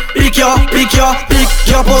 y'all. Pick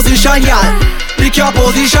your position, y'all. Pick your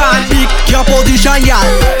position. Pick your position, y'all.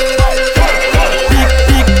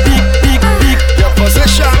 Pick your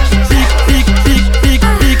position.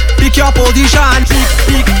 Pick your position.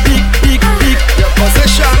 Your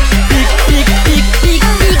position.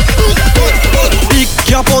 Pick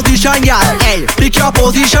your position, y'all. Hey, pick your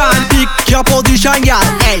position. Pick your position, y'all.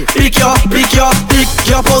 Hey, pick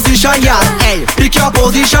your position, y'all. Hey, pick your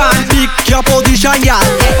position. Pick your position, y'all.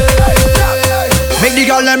 Make the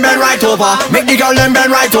girl them bend right over. Make the girl them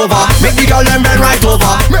bend right over. Make the girl them bend right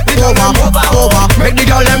over. Over. Make the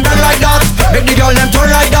girl them bend like that. Make the girl them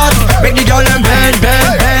turn like that. Make the girl them bend.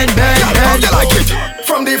 How you like it?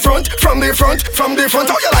 From the front, how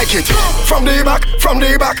you like it? From the back,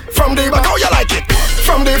 how you like it?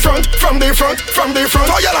 From the front,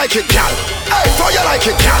 how you like it, gal? Hey, how you like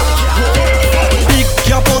it, gal? Pick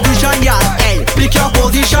your position, y'all. Hey, pick your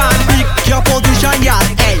position. Pick your position, y'all.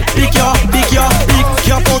 Hey, pick your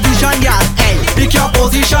position, y'all. Hey, pick your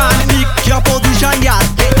position. Pick your position, y'all.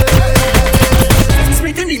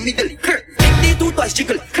 Split in the middle, take the two toys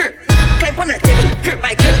jiggle, climb on the table,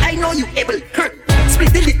 my girl, I know you able,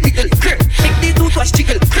 split in the middle, take the two toys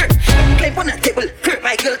jiggle, climb on the table,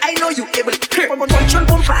 my girl, I know you able, control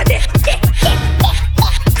bumper there,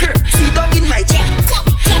 sit down in my chair,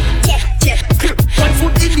 one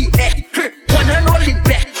foot in the air, one hand holding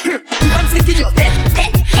back, one foot in your bed,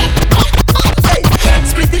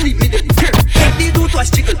 split in the middle, take the two toys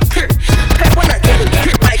jiggle, climb on the table,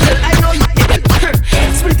 my girl, I know you able,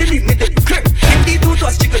 split in the middle, take the two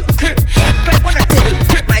toys jiggle, climb on the table,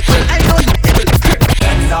 my girl, I know you able.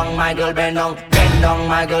 Bend down, my girl, bend down,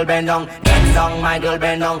 my girl, bend down, my girl,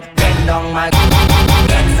 bend down, my girl,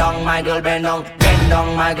 bend down, my girl, bend down,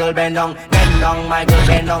 my girl, bend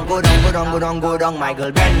down, go down, my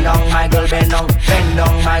girl, bend down, my girl, bend down,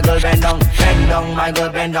 my girl, bend down, my girl,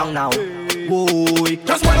 bend down now. Boy,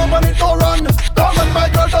 just went up on it, don't run. Don't run, my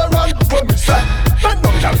girl, don't run. When we say, bend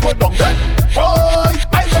down, girl, go down then. Boy,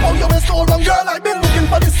 I love how you been so long, girl. I've been looking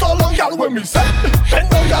for this so long, girl. When we say, bend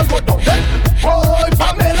down, girl, go down then. Boy,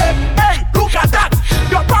 family, hey, look at that.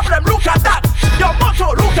 Your problem, look at that. Your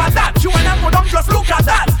motto, look at that. You and I go down, just look at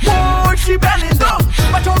that. Boy, she bending down.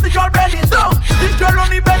 Watch out the girl bending down. This girl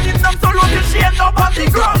only bending down so low till she end up on the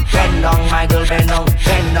ground. Bend down, my girl, bend down,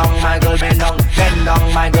 my girl, bend down,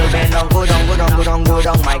 my girl, bend down, go down,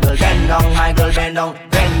 my girl, bend down, my girl, bend down,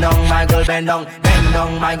 bend down, my girl bend down. Bend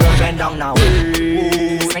down, my girl bend down now.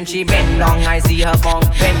 When she bend down, I see her funk.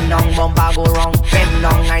 Bend down, bumper go wrong. Bend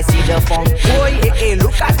down, I see the funk. Boy, hey,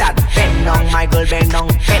 look at that. Bend down, my girl bend down.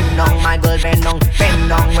 Bend down, my girl bend down. Bend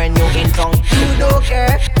down when you in tongue. You don't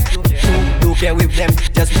care. Do care with them,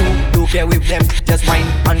 just move, do care with them, just whine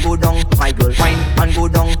and go down, my girl, whine and go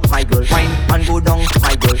down, my girl, whine and go down,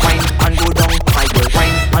 my girl, whine and go down, my girl,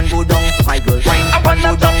 whine and go down, my girl, whine and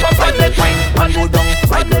go down, my girl, whine and go down,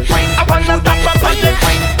 my girl, whine and go down, my girl,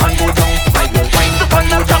 whine and go down, my girl, whine and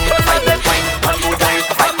go down, my girl, whine and go down.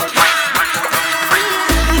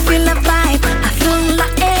 I feel a vibe, I feel my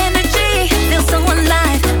energy, feel so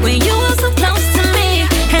alive when you are so close to me,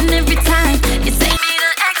 and every time you take me to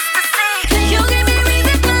ecstasy, you give me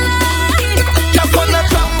reason for life. Just wanna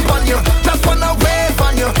jump on you, just wanna wave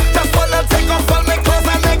on you, just wanna take off all my clothes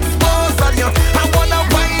and expose on you. I wanna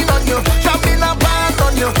wine on you, jump in a band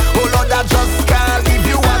on you. Oh Lord, I just can't leave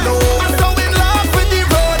you alone. I'm so in love with the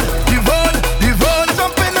road, the road, the road.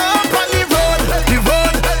 Jumping up on the road, the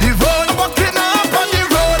road, the road. Walking up on the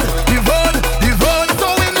road, the road, the road. So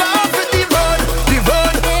in love with the road, the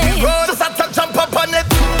road, the road. Just have to jump up on it,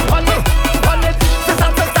 on it, on it. Just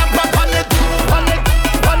have to stamp up on it, on it,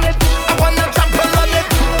 on it. I wanna trample on it,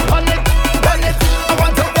 on it, on it. I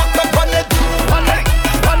want to walk up on it, on it,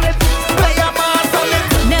 on it. Play a mass on it.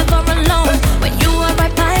 Never alone when you are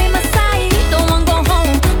right by my side. Don't want go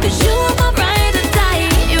home, 'cause you are my ride or die.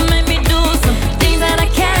 You make me do some things that I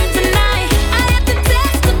can't deny. I have to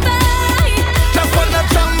testify. Just wanna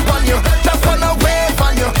jump on you, just wanna wave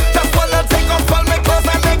on you, just wanna take off all my clothes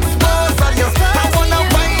and expose on you. I wanna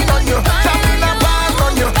wine on you, jump in a band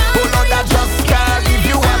on you. Oh Lord, I just can't leave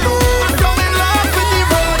you alone. I'm so in love with the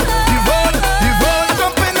road, the road, the road.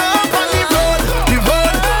 Jumping up on the road, the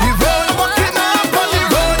road, the road. Walking up on the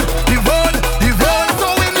road, the road, the road. So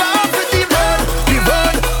in love with the road, the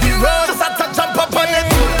road, the road. Just have to jump up on it,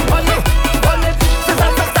 on it, on it. Just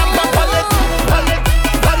have to stamp up on it, on it,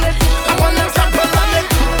 on it. I wanna trample on it,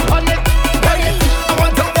 on it, on it. I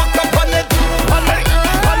want to walk up on it, on it,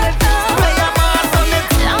 on it. Play a mass on it.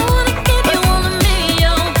 I wanna give you all of me,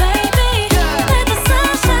 oh baby. Let the sun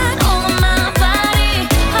shine on my body.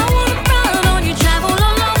 I wanna run on you, travel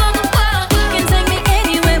all over the world. You can take me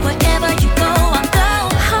anywhere, wherever you go, I'll go.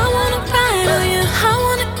 I wanna ride on you, I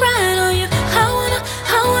wanna grind on you.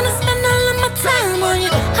 I wanna spend all of my time on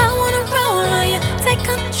you. I wanna roll on you, take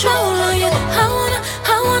control on you. I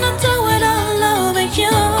wanna do it all over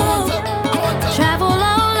you. Travel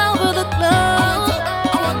all over the globe.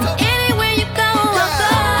 Anywhere you go,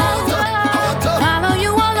 I'll go. Follow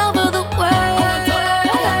you all over the world.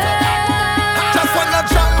 Just wanna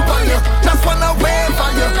jump on you, just wanna wave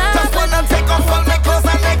on you, just wanna take off all my clothes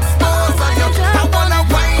and expose on you. I wanna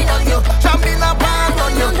wine on you, jump in a band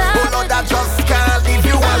on you. Oh Lord, I just can't leave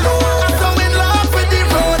you alone. I'm so in love with the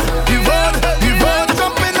road, the road, the road.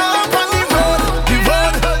 Jumping up on the road, the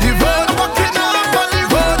road, the road. Walking up on the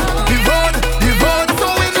road, the road, the road. So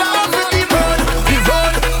in love with the road, the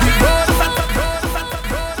road, the road.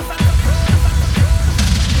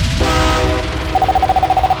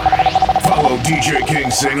 Follow DJ King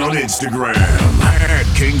Sing on Instagram at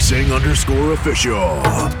KingSing_official.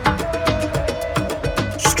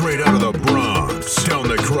 Straight out of the Bronx, down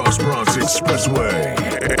the Cross Bronx Expressway,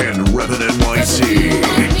 and reppin' NYC.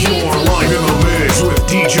 You're live in the mix with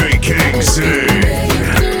DJ King Sing.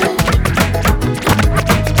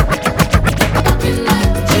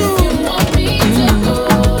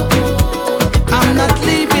 I'm not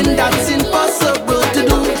leaving, that's impossible to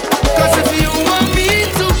do. 'Cause if you want me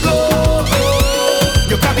to go,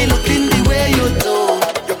 you can't be looking the way you do.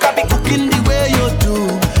 You can't be cooking the way you do.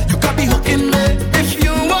 You can't be hooking me. If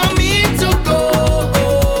you want me to go,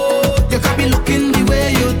 you can't be looking the way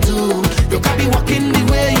you do. You can't be walking the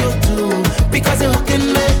way you do. Because you're hooking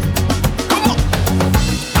me. Come on.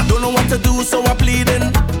 I don't know what to do, so I'm pleading.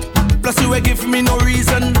 Plus you ain't give me no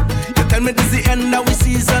reason. You tell me this the end of we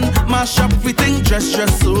season. Mash up everything, dress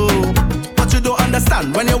so. But you don't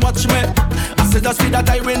understand when you watch me. I said just feel that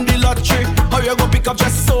I win the lottery. How you go pick up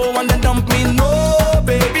just so and then dump me? No,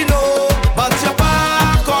 baby, no. But you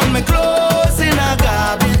pack all my clothes in a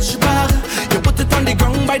garbage bag. You put it on the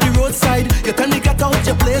ground by the roadside. You tell me get out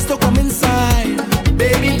your place to come inside.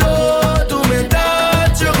 Baby, don't do me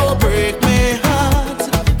that. You go break my heart.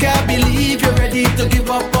 Can't believe you're ready to give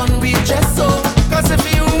up on me just so. 'Cause if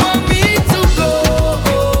you want me to go,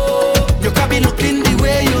 you can't be looking the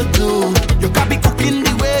way you do. You can't be cooking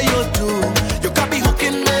the way you do. You can't be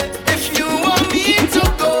hooking me. If you want me to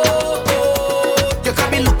go, you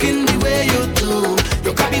can't be looking the way you do.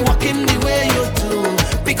 You can't be walking the way you do.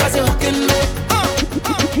 Because you're hooking me.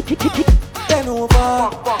 Bend over,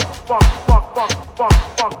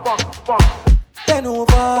 Bend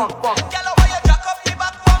over.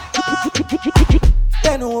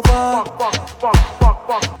 Bend over.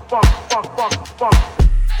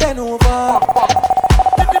 Bend over.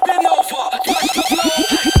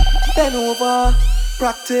 Bend over.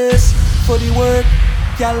 Practice for the work.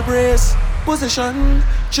 Gal brace. Position.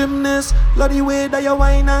 Gymnast. Love the way that you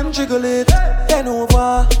whine and jiggle it. Bend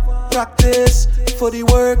over. Practice for the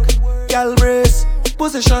work. Gal brace.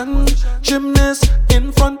 Position. Gymnast.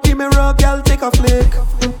 In front the mirror. Gal take a flick.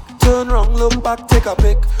 Turn round, look back, take a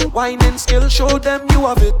pic. Whining skill, show them you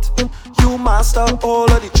have it. You master all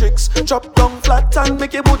of the tricks. Drop down flat and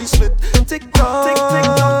make your body split. Tick tock, tick tick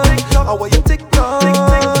tock, tick tock. How are you tick tock? Tick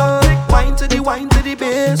tick tock, tick. Wine to the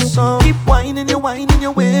bass. Keep whining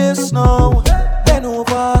your waist now. Bend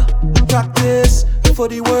over, practice for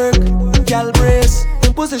the work. Gal brace,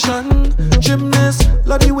 position, gymnast.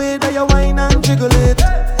 Love the way that you whine and jiggle it.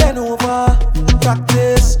 Bend over,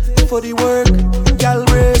 practice for the work. Gal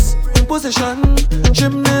brace, position,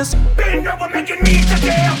 gymnast. Bend over, make your knees to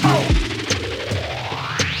get out.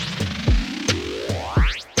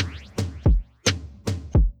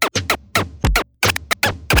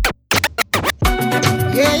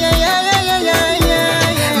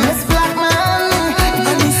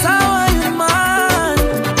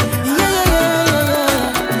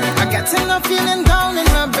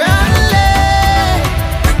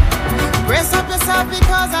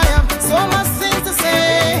 Because I have so much things to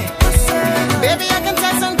say. Baby, I can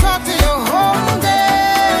text and talk to you whole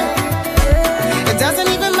day. It doesn't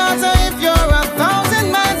even matter if you're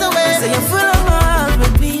 1,000 miles away. Say you're full of my heart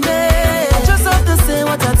with me, I just have to say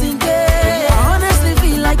what I think. I honestly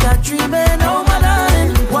feel like I'm dreaming. Oh my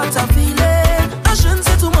darling, what I'm feeling. I shouldn't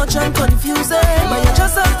say too much, I'm confusing. But you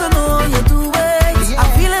just have to know how you do it.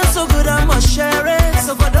 I'm feeling so good, I must share it.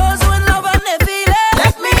 So for those who in love and they feel it,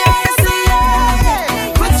 let me hear you say it.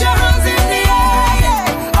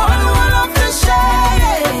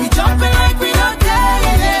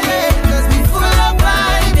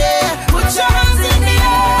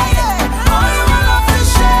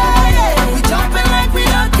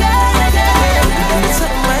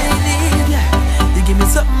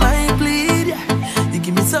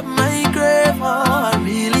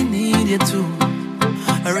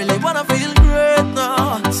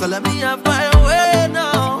 So let me have my way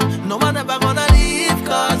now. No one ever gonna leave,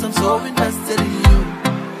 cause I'm so invested in you.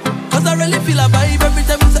 Cause I really feel a vibe every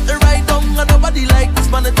time you set the right down. And nobody like this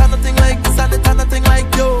man, it's nothing like this, and it's nothing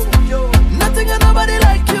like you. Nothing and nobody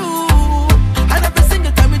like you. And every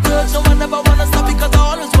single time we touch, no one ever wanna stop. Because I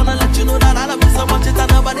always wanna let you know that I love you so much, it's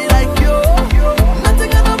nobody like you.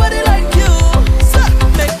 Nothing and nobody like you. So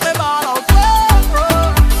make me ball out.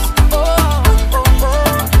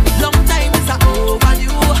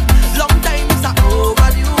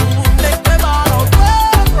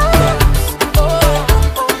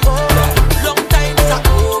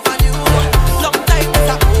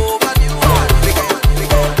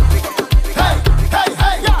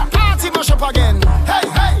 Hey,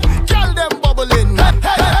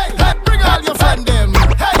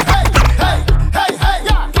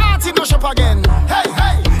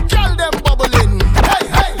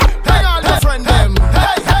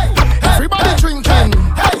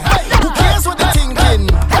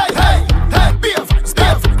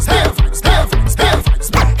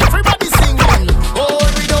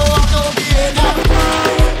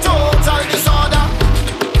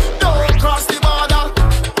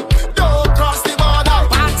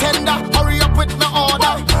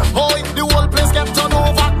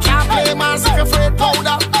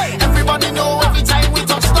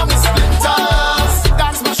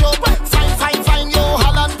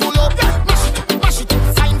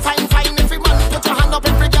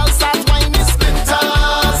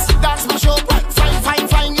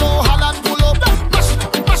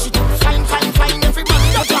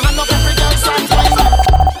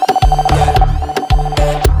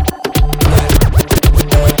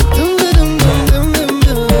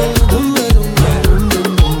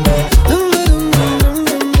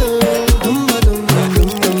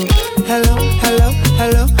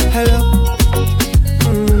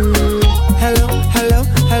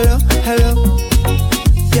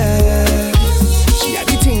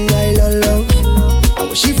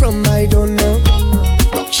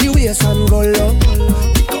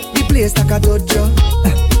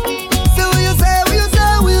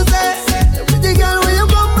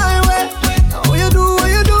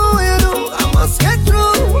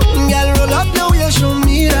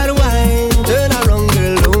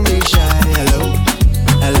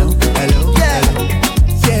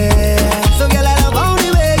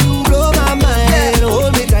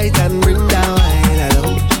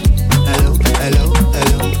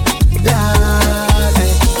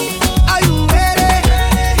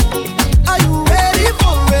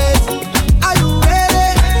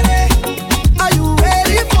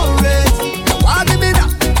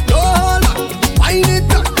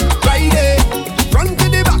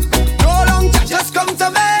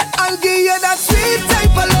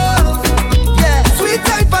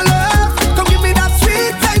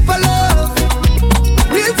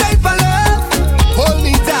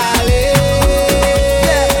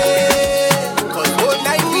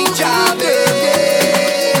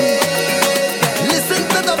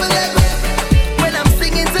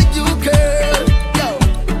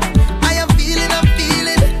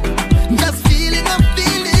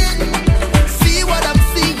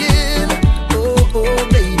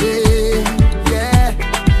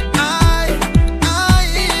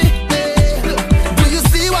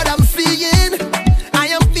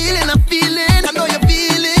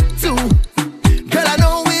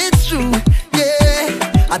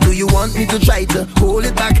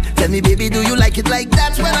 it like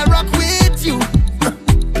that when I rock with you.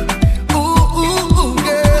 Ooh,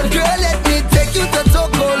 girl. Girl, let me take you to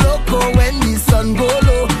Toco Loco when the sun go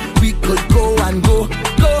low. We could go and go,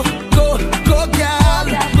 girl. Go.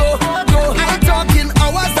 I'm talking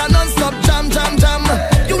hours and non-stop jam.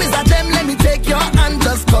 You is a gem, let me take your hand,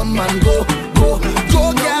 just come and go, girl.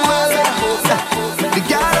 The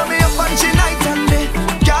girl on me up and she night and day.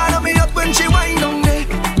 Girl on me up when she wind down there.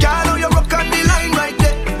 Girl on you rock on the line right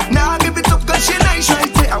there. Now give it up 'cause she nice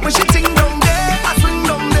right there. And when she ting down there, I swing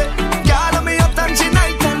down there. Girl on me up and she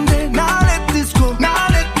night and day. Now let this go.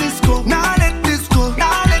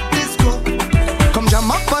 Come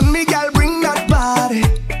jam up on me, girl, bring that body.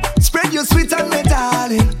 Spread your sweet and me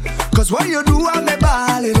darling. 'Cause what you do I'm me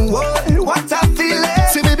ballin'. What I feel it.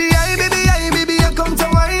 Say baby, I come to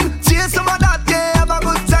wine. Chase some of that, yeah, have a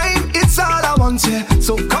good time. It's all I want, yeah.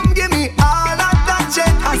 So come give me all of that,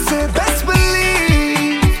 yeah. I say best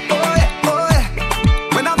believe, oh yeah.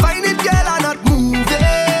 When I find it, girl, I'm not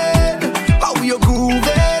moving. How you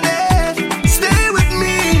grooving it? Stay with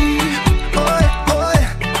me, oh yeah.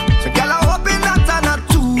 So girl, I'm hoping that I'm not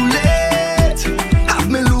too late. Have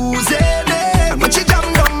me losing it. And when she jam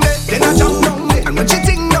down me, then I jam down me. And when she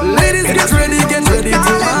ting down me, ladies, get ready to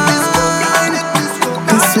wine.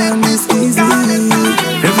 This one is easy.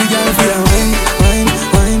 Every girl feel wine.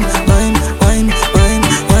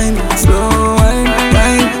 Slow wine.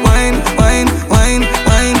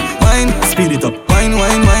 Speed it up. Wine.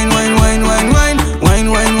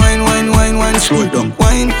 Slow it down.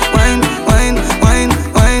 Wine.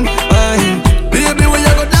 Baby, when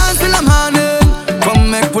you go dance till I'm morning, come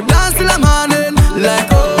make for dance till I'm morning. Like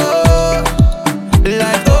oh,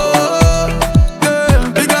 girl,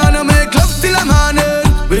 we gonna make love till I'm morning.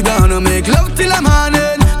 We gonna make love till I'm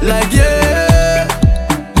morning. Like yeah.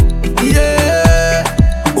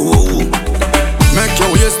 Ooh. Make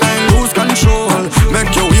your waistline lose control.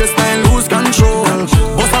 Make your waistline lose control.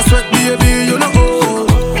 Bust a sweat, baby, you know all.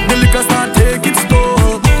 The liquor start take its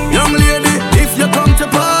toll. Young lady, if you come to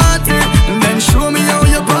party, then show me how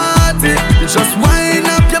you party. Just wind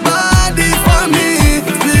up your body for me.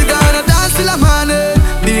 We gonna dance till I'm morning.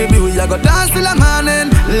 Baby, we a go dance till I'm morning.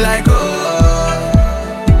 Like oh.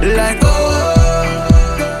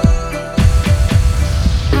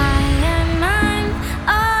 Iron Man,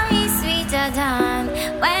 oh he's sweeter than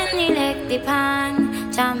when he lick the pan.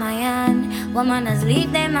 Jamayan, woman has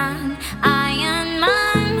leave the man. Iron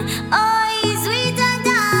Man, oh he's sweeter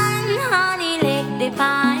than honey lick the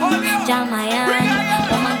pan. Jamayan,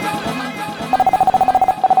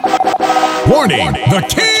 Warning, the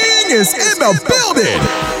king is in the building.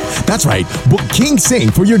 That's right, book King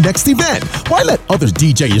Sing for your next event. Why let others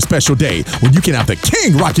DJ your special day when you can have the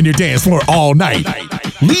king rocking your dance floor all night?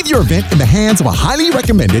 Leave your event in the hands of a highly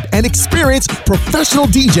recommended and experienced professional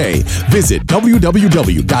DJ. Visit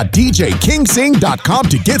www.djkingsing.com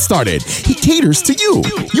to get started. He caters to you.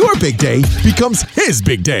 Your big day becomes his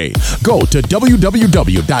big day. Go to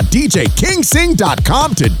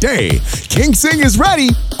www.djkingsing.com today. King Sing is ready.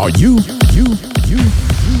 Are you?